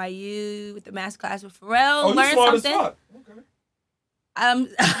at NYU with the master class with Pharrell. Oh, you Learned smart as something. fuck. Okay.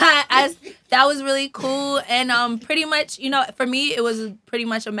 That was really cool, and pretty much, you know, for me, it was pretty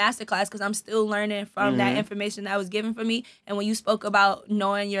much a master class because I'm still learning from that information that was given for me. And when you spoke about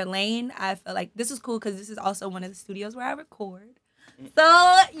knowing your lane, I felt like this is cool because this is also one of the studios where I record.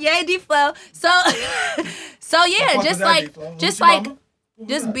 So yay, D-Flow. So yeah, Fuck is just that, like, D-Flow? just Who's your like. mama?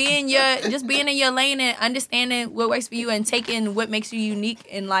 Just being in your lane and understanding what works for you and taking what makes you unique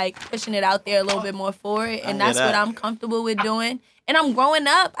and like pushing it out there a little bit more forward. And hear that's what that. I'm comfortable with doing. And I'm growing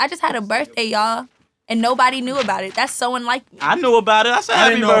up. I just had a birthday, y'all, and nobody knew about it. That's so unlike me. I knew about it. I said I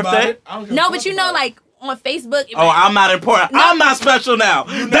happy didn't know about birthday. it. I don't give a No, fuck but you about know, it. like on Facebook. Oh, I'm not important. I'm not special now.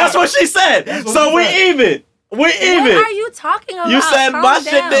 That's what she said. That's what So she we said. even. We're What even. are you talking about? You said Calm my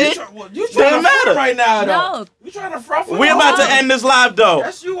shit down. did. You Doesn't trying to matter. front right now, though. No. You trying to front for We the about to whole- end this live though.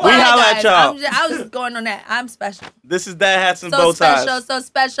 Yes, you We are. Bye, holla at guys. y'all. I was going on that. I'm special. This is Dad Hats and So Bow Ties. special, so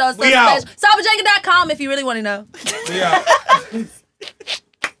special, so We out. special. SabaJenga.com if you really want to know. Yeah.